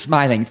face, I'm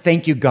smiling.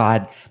 "Thank you,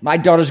 God. My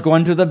daughter's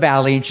going through the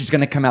valley and she's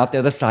going to come out the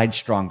other side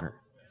stronger."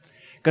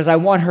 Because I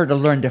want her to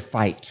learn to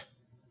fight,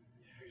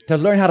 to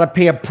learn how to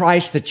pay a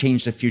price to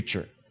change the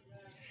future.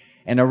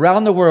 And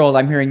around the world,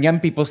 I'm hearing young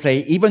people say,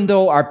 even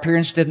though our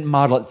parents didn't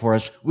model it for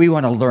us, we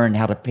want to learn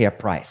how to pay a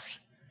price.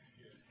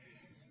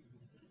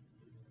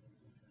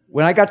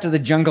 When I got to the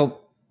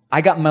jungle,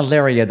 I got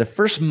malaria the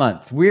first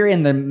month. We're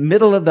in the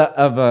middle of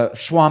a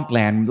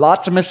swampland,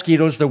 lots of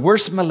mosquitoes, the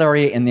worst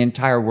malaria in the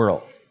entire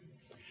world.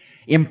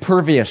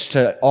 Impervious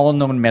to all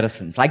known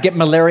medicines. I get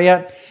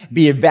malaria,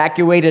 be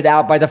evacuated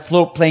out by the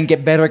float plane,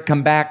 get better,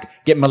 come back,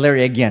 get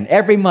malaria again.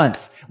 Every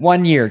month,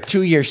 1 year,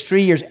 2 years,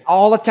 3 years,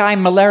 all the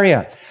time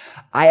malaria.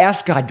 I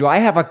asked God, do I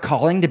have a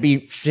calling to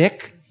be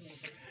sick?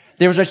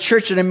 There was a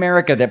church in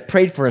America that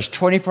prayed for us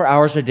 24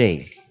 hours a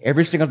day,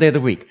 every single day of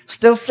the week.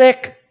 Still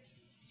sick.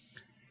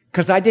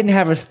 Because I didn't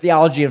have a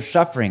theology of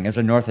suffering as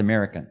a North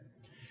American.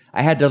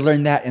 I had to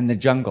learn that in the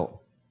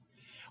jungle.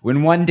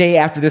 When one day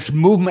after this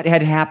movement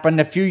had happened,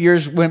 a few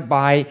years went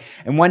by,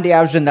 and one day I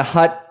was in the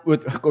hut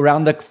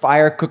around the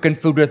fire cooking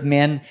food with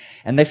men,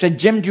 and they said,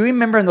 "Jim, do you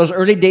remember in those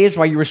early days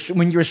when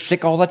you were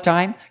sick all the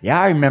time?"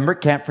 "Yeah, I remember,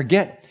 can't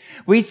forget.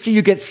 We'd see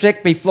you get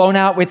sick, be flown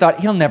out, we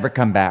thought, he'll never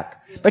come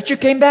back. But you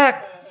came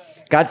back.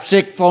 Got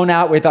sick, flown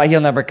out, we thought,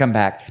 he'll never come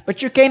back.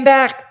 But you came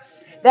back."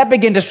 That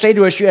began to say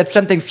to us, you had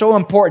something so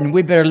important,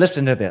 we better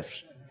listen to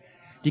this.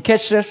 Do you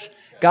catch this?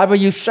 God will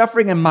use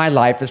suffering in my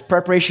life as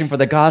preparation for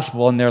the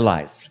gospel in their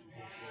lives.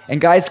 And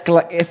guys,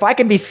 if I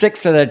can be sick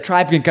so that a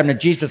tribe can come to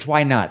Jesus,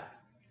 why not?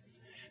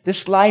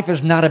 This life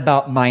is not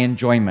about my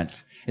enjoyment.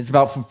 It's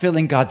about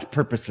fulfilling God's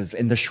purposes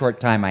in the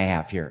short time I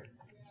have here.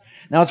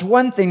 Now, it's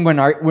one thing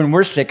when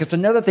we're sick. It's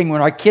another thing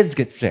when our kids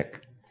get sick.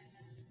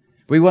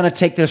 We want to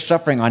take their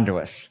suffering onto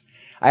us.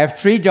 I have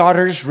 3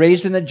 daughters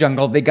raised in the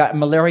jungle. They got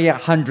malaria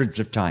hundreds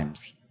of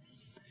times.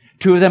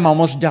 2 of them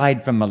almost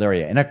died from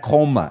malaria, in a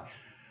coma,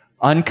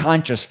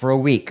 unconscious for a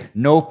week.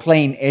 No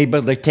plane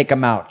able to take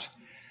them out.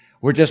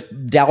 We're just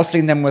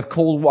dousing them with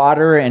cold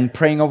water and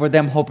praying over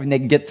them, hoping they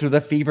can get through the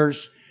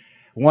fevers,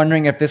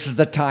 wondering if this is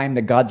the time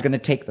that God's going to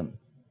take them.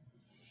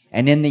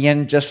 And in the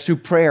end, just through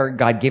prayer,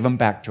 God gave them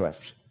back to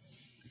us.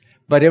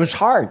 But it was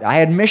hard. I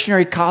had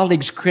missionary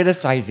colleagues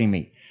criticizing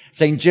me,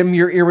 saying, "Jim,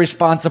 you're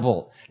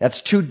irresponsible.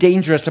 That's too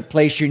dangerous a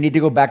place. You need to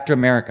go back to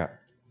America."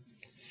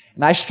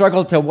 And I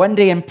struggled till one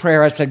day in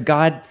prayer, I said,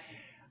 "God,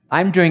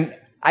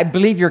 I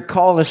believe your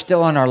call is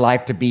still on our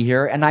life to be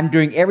here, and I'm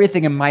doing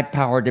everything in my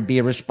power to be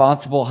a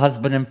responsible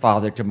husband and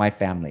father to my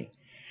family.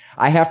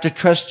 I have to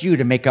trust you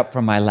to make up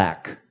for my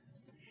lack."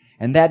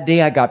 And that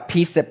day I got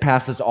peace that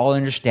passes all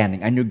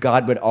understanding. I knew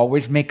God would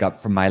always make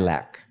up for my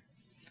lack.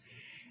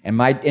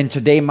 And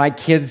today my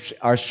kids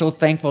are so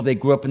thankful they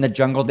grew up in the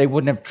jungle. They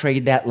wouldn't have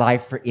traded that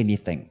life for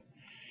anything.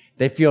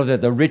 They feel they're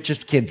the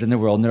richest kids in the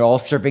world, and they're all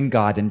serving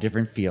God in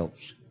different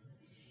fields.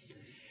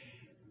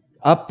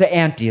 Up the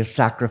ante is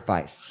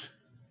sacrifice,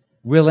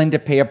 willing to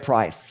pay a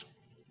price.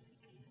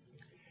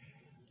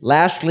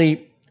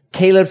 Lastly,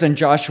 Caleb's and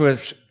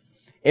Joshua's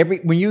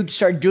When you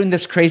start doing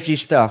this crazy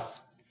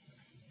stuff,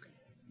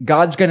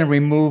 God's going to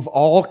remove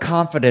all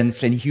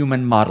confidence in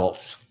human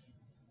models.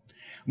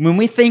 When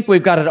we think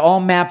we've got it all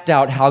mapped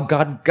out how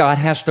God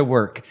has to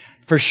work,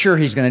 for sure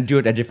He's going to do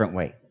it a different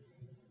way.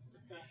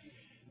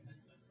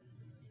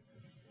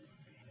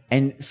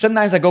 And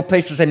sometimes I go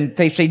places and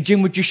they say,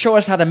 Jim, would you show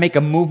us how to make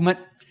a movement?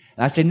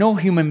 And I say, no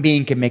human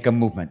being can make a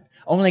movement.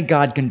 Only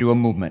God can do a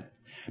movement.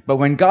 But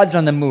when God's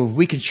on the move,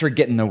 we can sure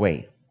get in the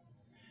way.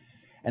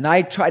 And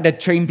I try to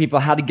train people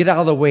how to get out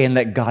of the way and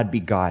let God be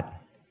God.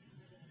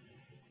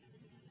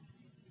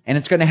 And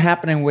it's going to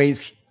happen in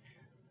ways,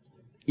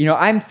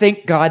 I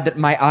thank God that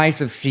my eyes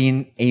have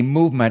seen a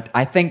movement.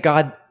 I thank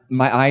God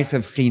my eyes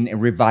have seen a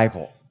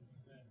revival.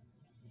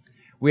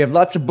 We have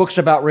lots of books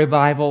about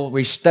revival.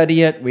 We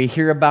study it. We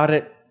hear about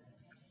it.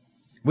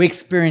 We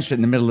experienced it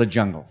in the middle of the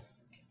jungle.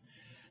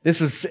 This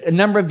was a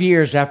number of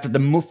years after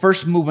the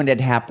first movement had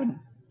happened.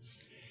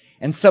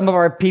 And some of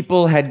our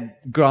people had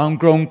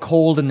grown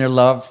cold in their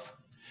love.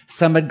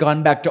 Some had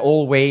gone back to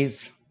old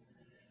ways.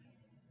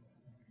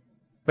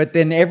 But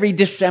then every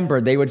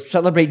December, they would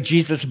celebrate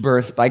Jesus'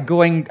 birth by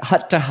going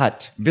hut to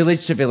hut,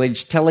 village to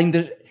village, telling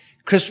the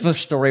Christmas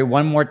story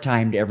one more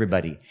time to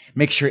everybody.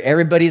 Make sure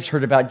everybody's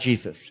heard about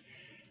Jesus.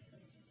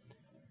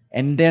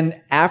 And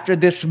then after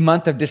this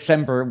month of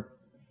December,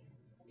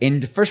 in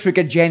the first week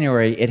of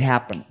January, it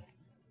happened.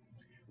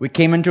 We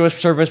came into a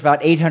service,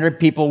 about 800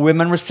 people.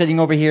 Women were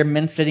sitting over here,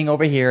 men sitting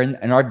over here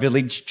in our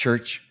village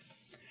church.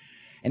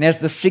 And as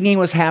the singing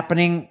was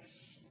happening,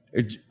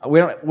 we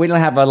don't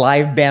have a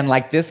live band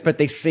like this, but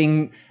they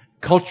sing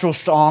cultural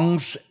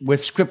songs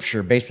with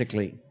scripture,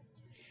 basically.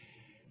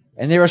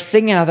 And they were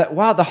singing. I thought,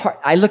 wow,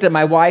 I looked at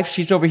my wife.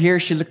 She's over here.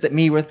 She looked at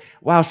me with,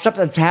 wow,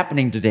 something's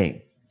happening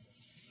today.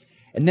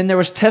 And then there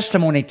was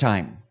testimony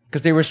time,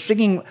 because they were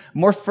singing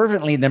more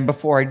fervently than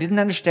before. I didn't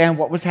understand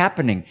what was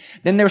happening.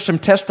 Then there were some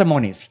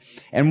testimonies.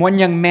 And one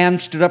young man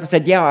stood up and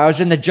said, yeah, I was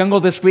in the jungle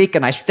this week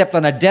and I stepped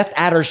on a death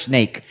adder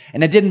snake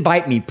and it didn't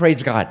bite me.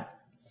 Praise God.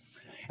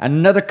 And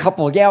another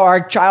couple, yeah,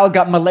 our child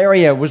got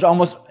malaria, was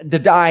almost to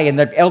die, and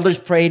the elders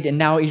prayed and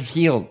now he's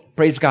healed.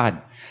 Praise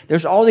God.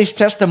 There's all these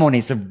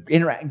testimonies of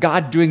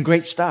God doing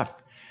great stuff.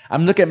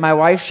 I'm looking at my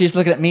wife. She's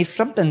looking at me.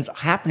 Something's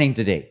happening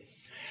today.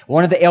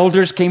 One of the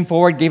elders came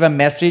forward, gave a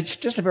message,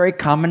 just a very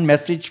common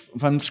message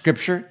from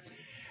Scripture.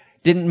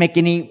 Didn't make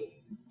any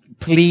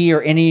plea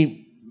or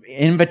any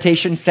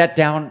invitation, sat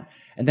down.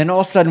 And then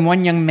all of a sudden,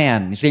 one young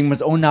man, his name was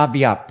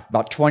Onaviap,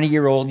 about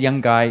 20-year-old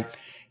young guy,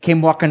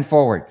 came walking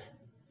forward.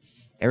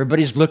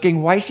 Everybody's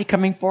looking. Why is he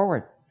coming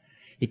forward?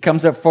 He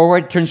comes up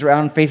forward, turns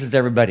around, and faces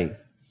everybody.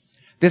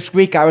 This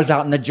week, I was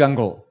out in the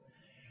jungle,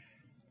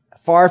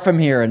 far from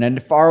here, in a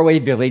faraway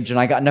village, and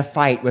I got in a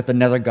fight with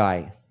another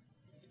guy.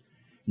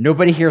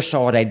 Nobody here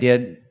saw what I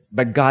did,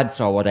 but God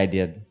saw what I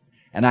did.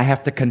 And I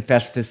have to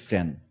confess this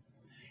sin.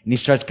 And he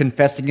starts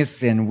confessing his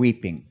sin,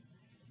 weeping.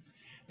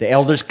 The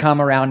elders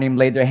come around him,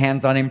 laid their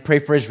hands on him, pray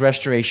for his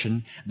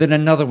restoration. Then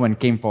another one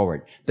came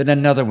forward. Then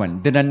another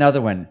one. Then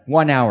another one.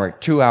 1 hour,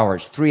 2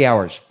 hours, 3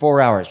 hours,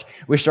 4 hours.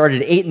 We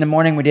started at 8 in the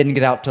morning. We didn't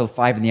get out till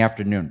 5 in the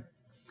afternoon.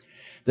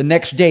 The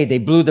next day, they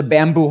blew the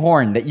bamboo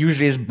horn that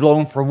usually is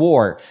blown for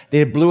war.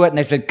 They blew it and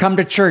they said, come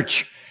to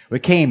church. We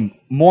came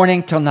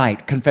morning till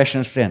night, confession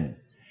of sin.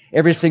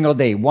 Every single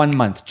day, 1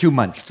 month, 2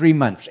 months, 3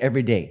 months,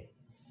 every day.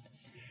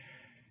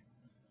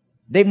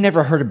 They've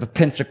never heard of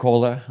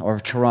Pensacola or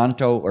of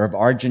Toronto or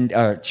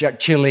of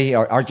Chile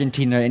or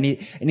Argentina, any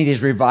of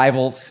these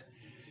revivals.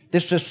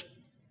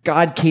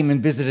 God came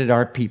and visited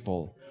our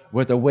people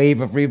with a wave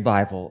of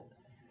revival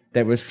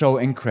that was so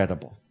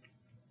incredible.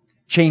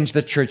 Changed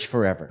the church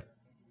forever.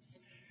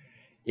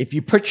 If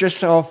you put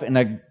yourself in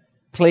a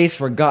place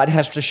where God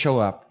has to show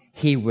up,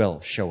 He will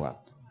show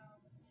up.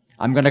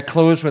 I'm going to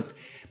close with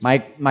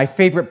my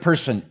favorite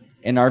person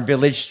in our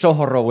village.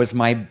 Sohoro was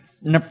my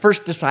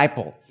first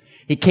disciple.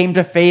 He came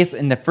to faith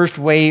in the first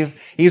wave.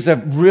 He was a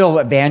real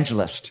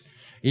evangelist.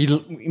 He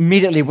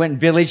immediately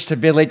went village to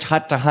village,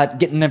 hut to hut,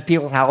 getting in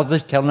people's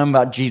houses, telling them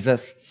about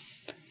Jesus.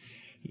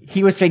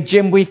 He would say,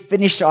 Jim, we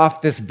finished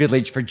off this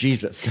village for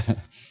Jesus.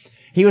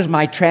 He was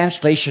my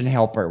translation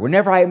helper.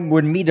 Whenever I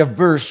would meet a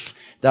verse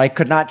that I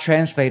could not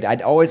translate,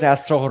 I'd always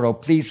ask Sohoro,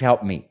 please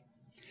help me.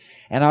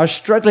 And I was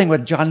struggling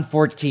with John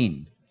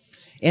 14.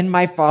 In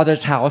my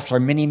Father's house are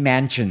many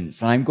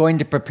mansions, and I'm going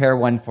to prepare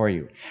one for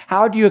you.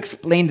 How do you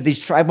explain to these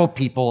tribal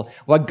people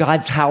what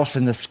God's house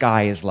in the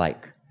sky is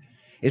like?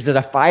 Is it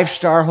a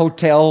 5-star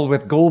hotel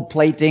with gold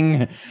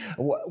plating?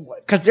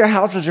 Because their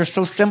houses are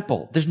so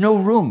simple. There's no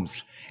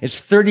rooms. It's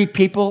 30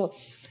 people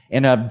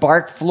in a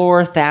bark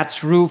floor,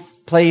 thatch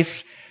roof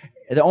place.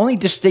 The only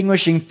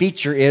distinguishing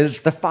feature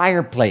is the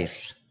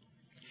fireplace.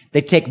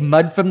 They take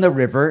mud from the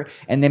river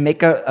and they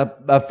make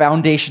a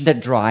foundation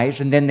that dries,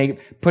 and then they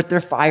put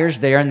their fires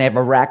there, and they have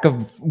a rack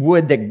of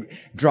wood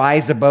that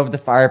dries above the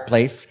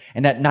fireplace.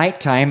 And at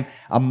nighttime,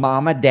 a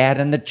mom, a dad,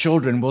 and the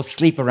children will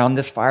sleep around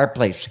this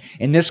fireplace.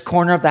 In this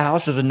corner of the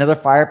house is another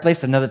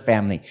fireplace, another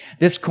family.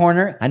 This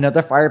corner,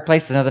 another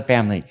fireplace, another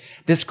family.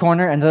 This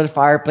corner, another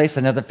fireplace,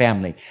 another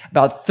family.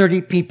 About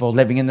 30 people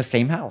living in the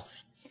same house.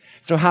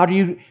 So how do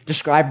you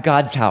describe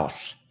God's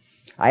house?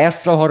 I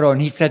asked Sohoro,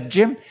 and he said,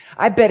 Jim,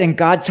 I bet in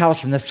God's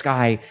house in the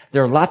sky,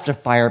 there are lots of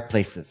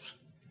fireplaces.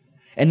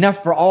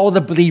 Enough for all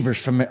the believers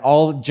from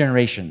all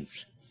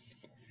generations.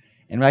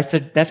 And I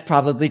said, that's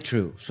probably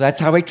true. So that's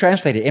how we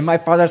translate it. In my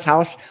Father's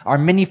house are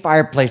many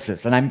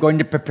fireplaces, and I'm going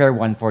to prepare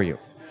one for you.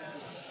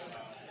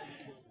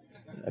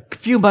 A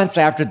few months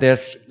after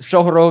this,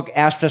 Sohoro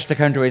asked us to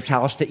come to his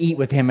house to eat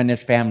with him and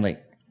his family.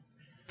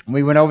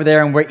 We went over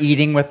there and we're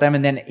eating with them,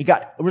 and then he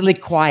got really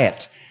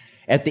quiet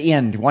at the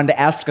end. He wanted to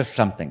ask us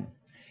something.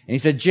 And he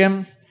said,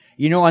 Jim,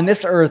 you know, on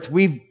this earth,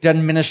 we've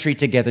done ministry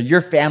together, your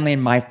family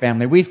and my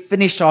family. We've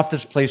finished off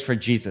this place for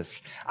Jesus.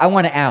 I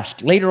want to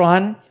ask, later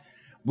on,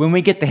 when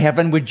we get to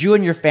heaven, would you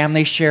and your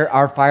family share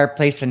our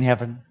fireplace in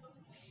heaven?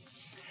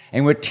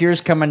 And with tears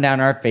coming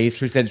down our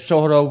face, we said,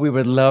 Sohoro, we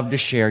would love to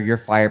share your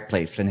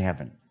fireplace in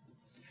heaven.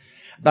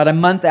 About a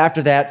month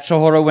after that,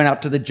 Sohoro went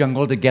out to the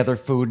jungle to gather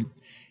food.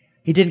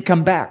 He didn't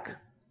come back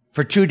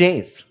for 2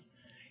 days.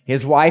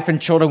 His wife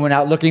and children went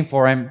out looking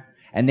for him,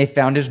 and they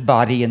found his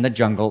body in the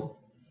jungle.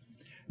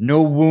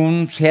 No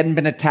wounds. He hadn't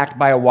been attacked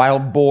by a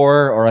wild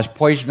boar or a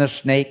poisonous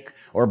snake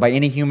or by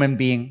any human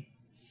being.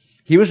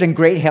 He was in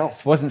great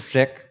health, wasn't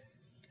sick.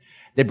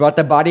 They brought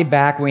the body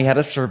back when we had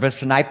a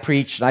service, and I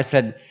preached, and I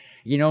said,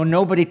 you know,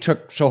 nobody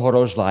took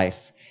Sohoro's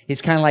life.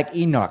 He's kind of like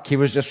Enoch. He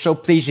was just so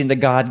pleasing to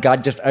God,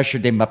 God just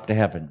ushered him up to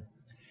heaven.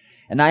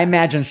 And I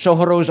imagine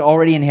Sohoro's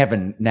already in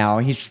heaven now.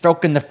 He's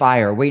stoking the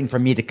fire, waiting for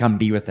me to come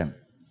be with him.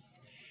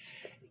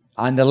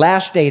 On the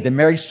last day, the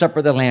marriage supper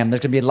of the Lamb, there's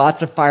going to be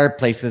lots of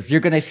fireplaces.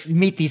 You're going to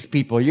meet these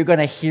people. You're going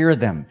to hear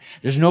them.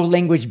 There's no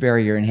language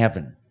barrier in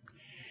heaven.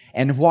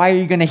 And why are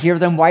you going to hear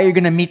them? Why are you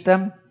going to meet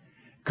them?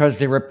 Because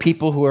there were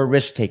people who are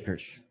risk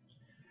takers.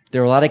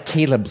 There were a lot of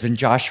Calebs and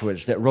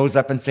Joshuas that rose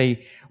up and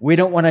say, we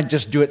don't want to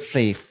just do it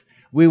safe.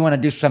 We want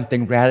to do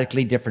something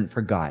radically different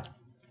for God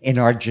in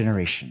our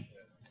generation.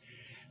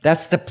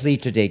 That's the plea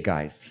today,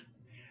 guys.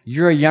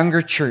 You're a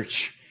younger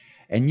church,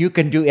 and you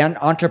can do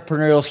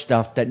entrepreneurial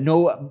stuff that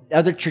no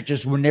other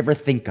churches will never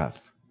think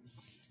of.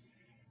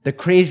 The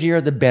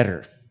crazier, the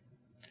better.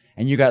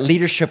 And you got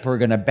leadership who are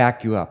going to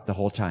back you up the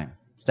whole time.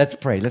 Let's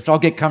pray. Let's all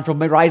get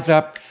comfortable. Rise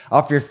up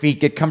off your feet.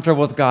 Get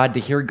comfortable with God to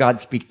hear God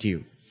speak to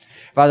you.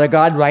 Father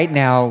God, right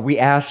now, we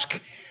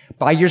ask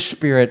by your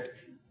Spirit,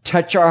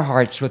 touch our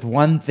hearts with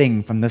one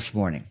thing from this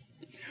morning.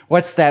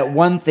 What's that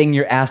one thing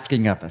you're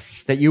asking of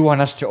us that you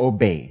want us to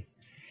obey?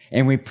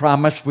 And we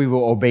promise we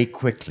will obey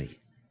quickly.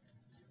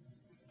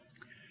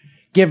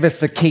 Give us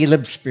the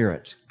Caleb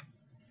spirit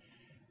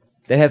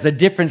that has a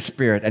different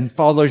spirit and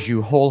follows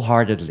you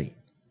wholeheartedly.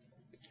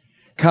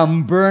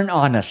 Come burn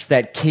on us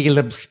that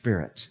Caleb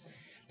spirit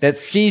that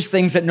sees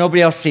things that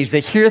nobody else sees,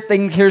 that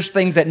hears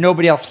things that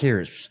nobody else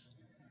hears.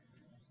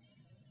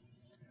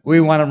 We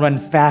want to run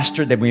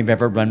faster than we've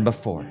ever run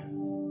before.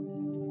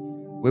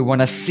 We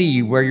want to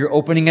see where you're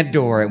opening a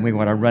door, and we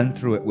want to run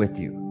through it with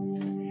you.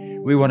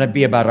 We want to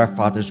be about our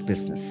Father's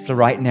business. So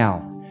right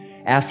now,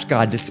 ask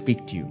God to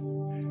speak to you.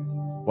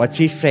 What's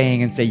He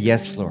saying? And say,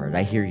 yes, Lord,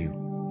 I hear you.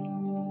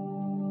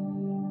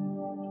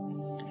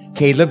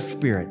 Caleb's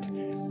spirit,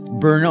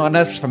 burn on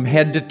us from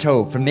head to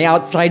toe, from the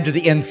outside to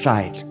the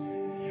inside,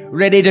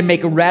 ready to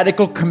make a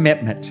radical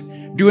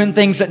commitment, doing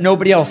things that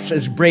nobody else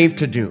is brave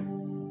to do,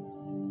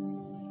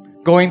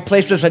 going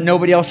places that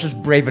nobody else is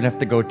brave enough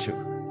to go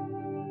to.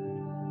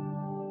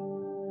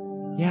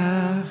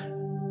 Yeah.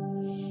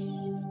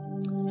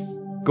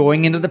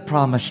 Going into the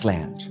promised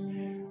land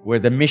where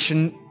the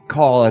mission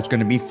call is going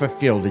to be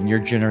fulfilled in your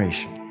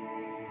generation.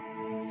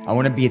 I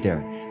want to be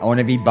there. I want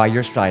to be by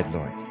your side,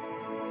 Lord.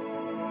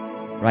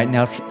 Right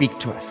now, speak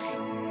to us.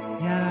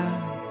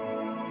 Yeah.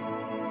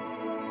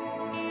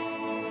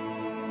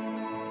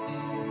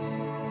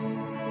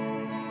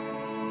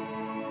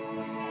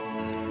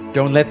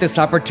 Don't let this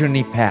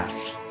opportunity pass.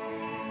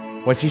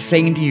 What's He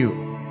saying to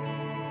you?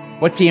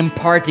 What's He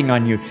imparting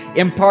on you?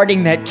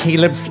 Imparting that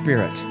Caleb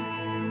spirit.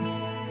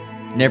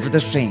 Never the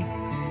same.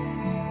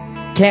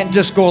 Can't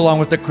just go along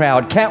with the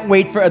crowd. Can't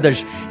wait for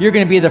others. You're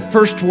going to be the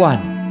first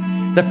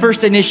one. The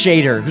first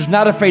initiator who's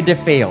not afraid to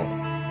fail.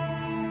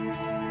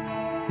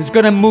 Who's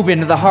going to move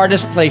into the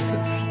hardest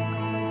places.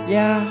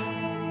 Yeah.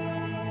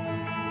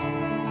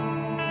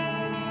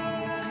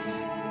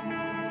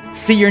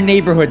 See your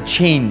neighborhood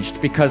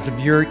changed because of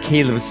your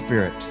Caleb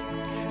spirit.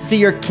 See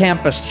your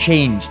campus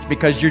changed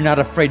because you're not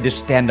afraid to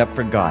stand up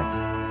for God.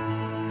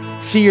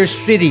 See your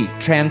city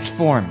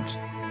transformed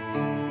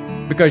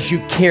because you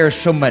care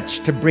so much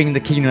to bring the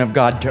kingdom of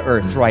God to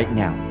earth right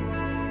now.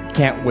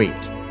 Can't wait.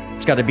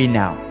 It's got to be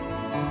now.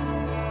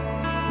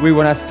 We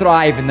want to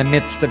thrive in the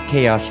midst of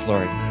chaos,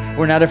 Lord.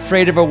 We're not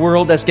afraid of a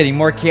world that's getting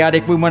more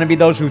chaotic. We want to be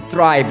those who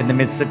thrive in the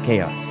midst of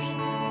chaos.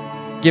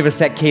 Give us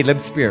that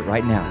Caleb spirit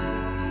right now.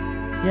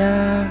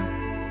 Yeah.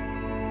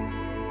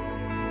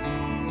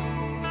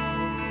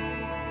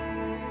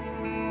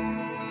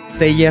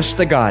 Say yes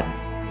to God.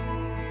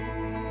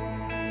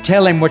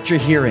 Tell Him what you're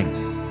hearing.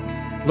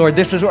 Lord,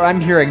 this is what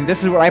I'm hearing.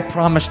 This is what I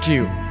promised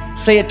you.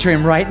 Say it to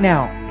Him right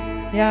now.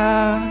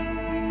 Yeah.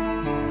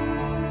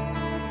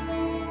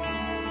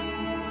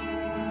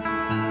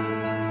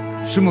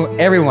 Sumu,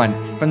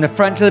 everyone, from the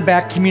front to the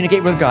back,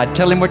 communicate with God.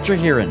 Tell Him what you're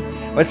hearing.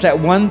 What's that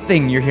one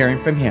thing you're hearing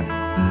from Him?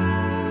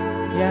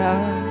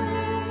 Yeah.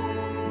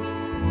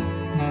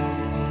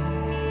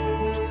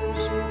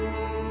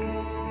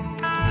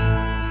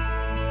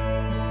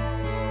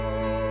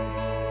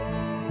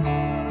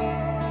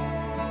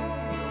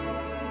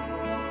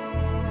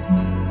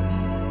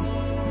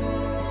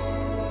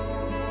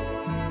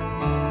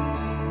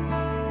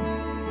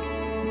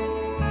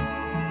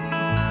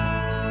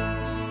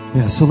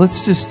 Yeah, so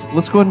let's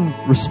go ahead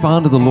and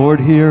respond to the Lord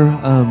here.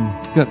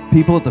 We've got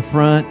people at the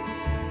front,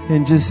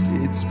 and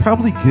it's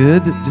probably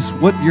good, just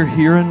what you're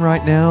hearing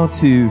right now,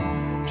 to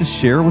just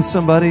share with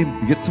somebody,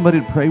 get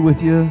somebody to pray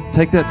with you.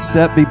 Take that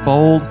step, be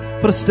bold,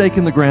 put a stake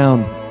in the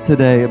ground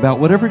today about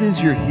whatever it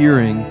is you're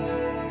hearing,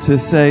 to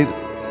say,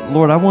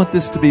 Lord, I want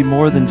this to be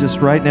more than just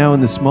right now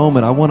in this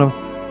moment. I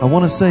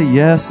want to say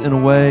yes in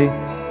a way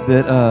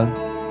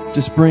that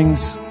just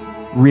brings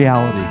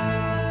reality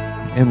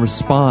and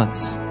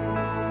response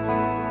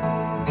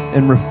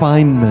and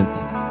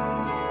refinement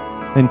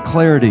and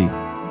clarity,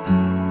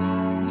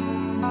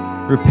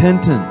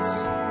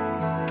 repentance,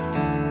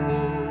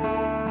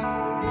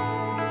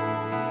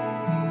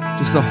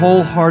 just a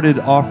wholehearted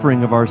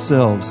offering of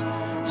ourselves.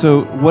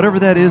 So whatever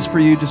that is for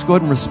you, just go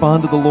ahead and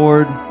respond to the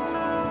Lord.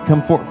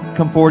 Come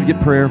forward, get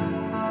prayer,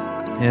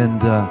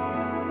 and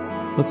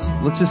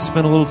let's just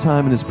spend a little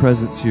time in His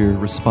presence here,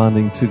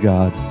 responding to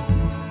God.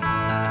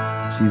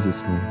 In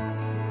Jesus' name.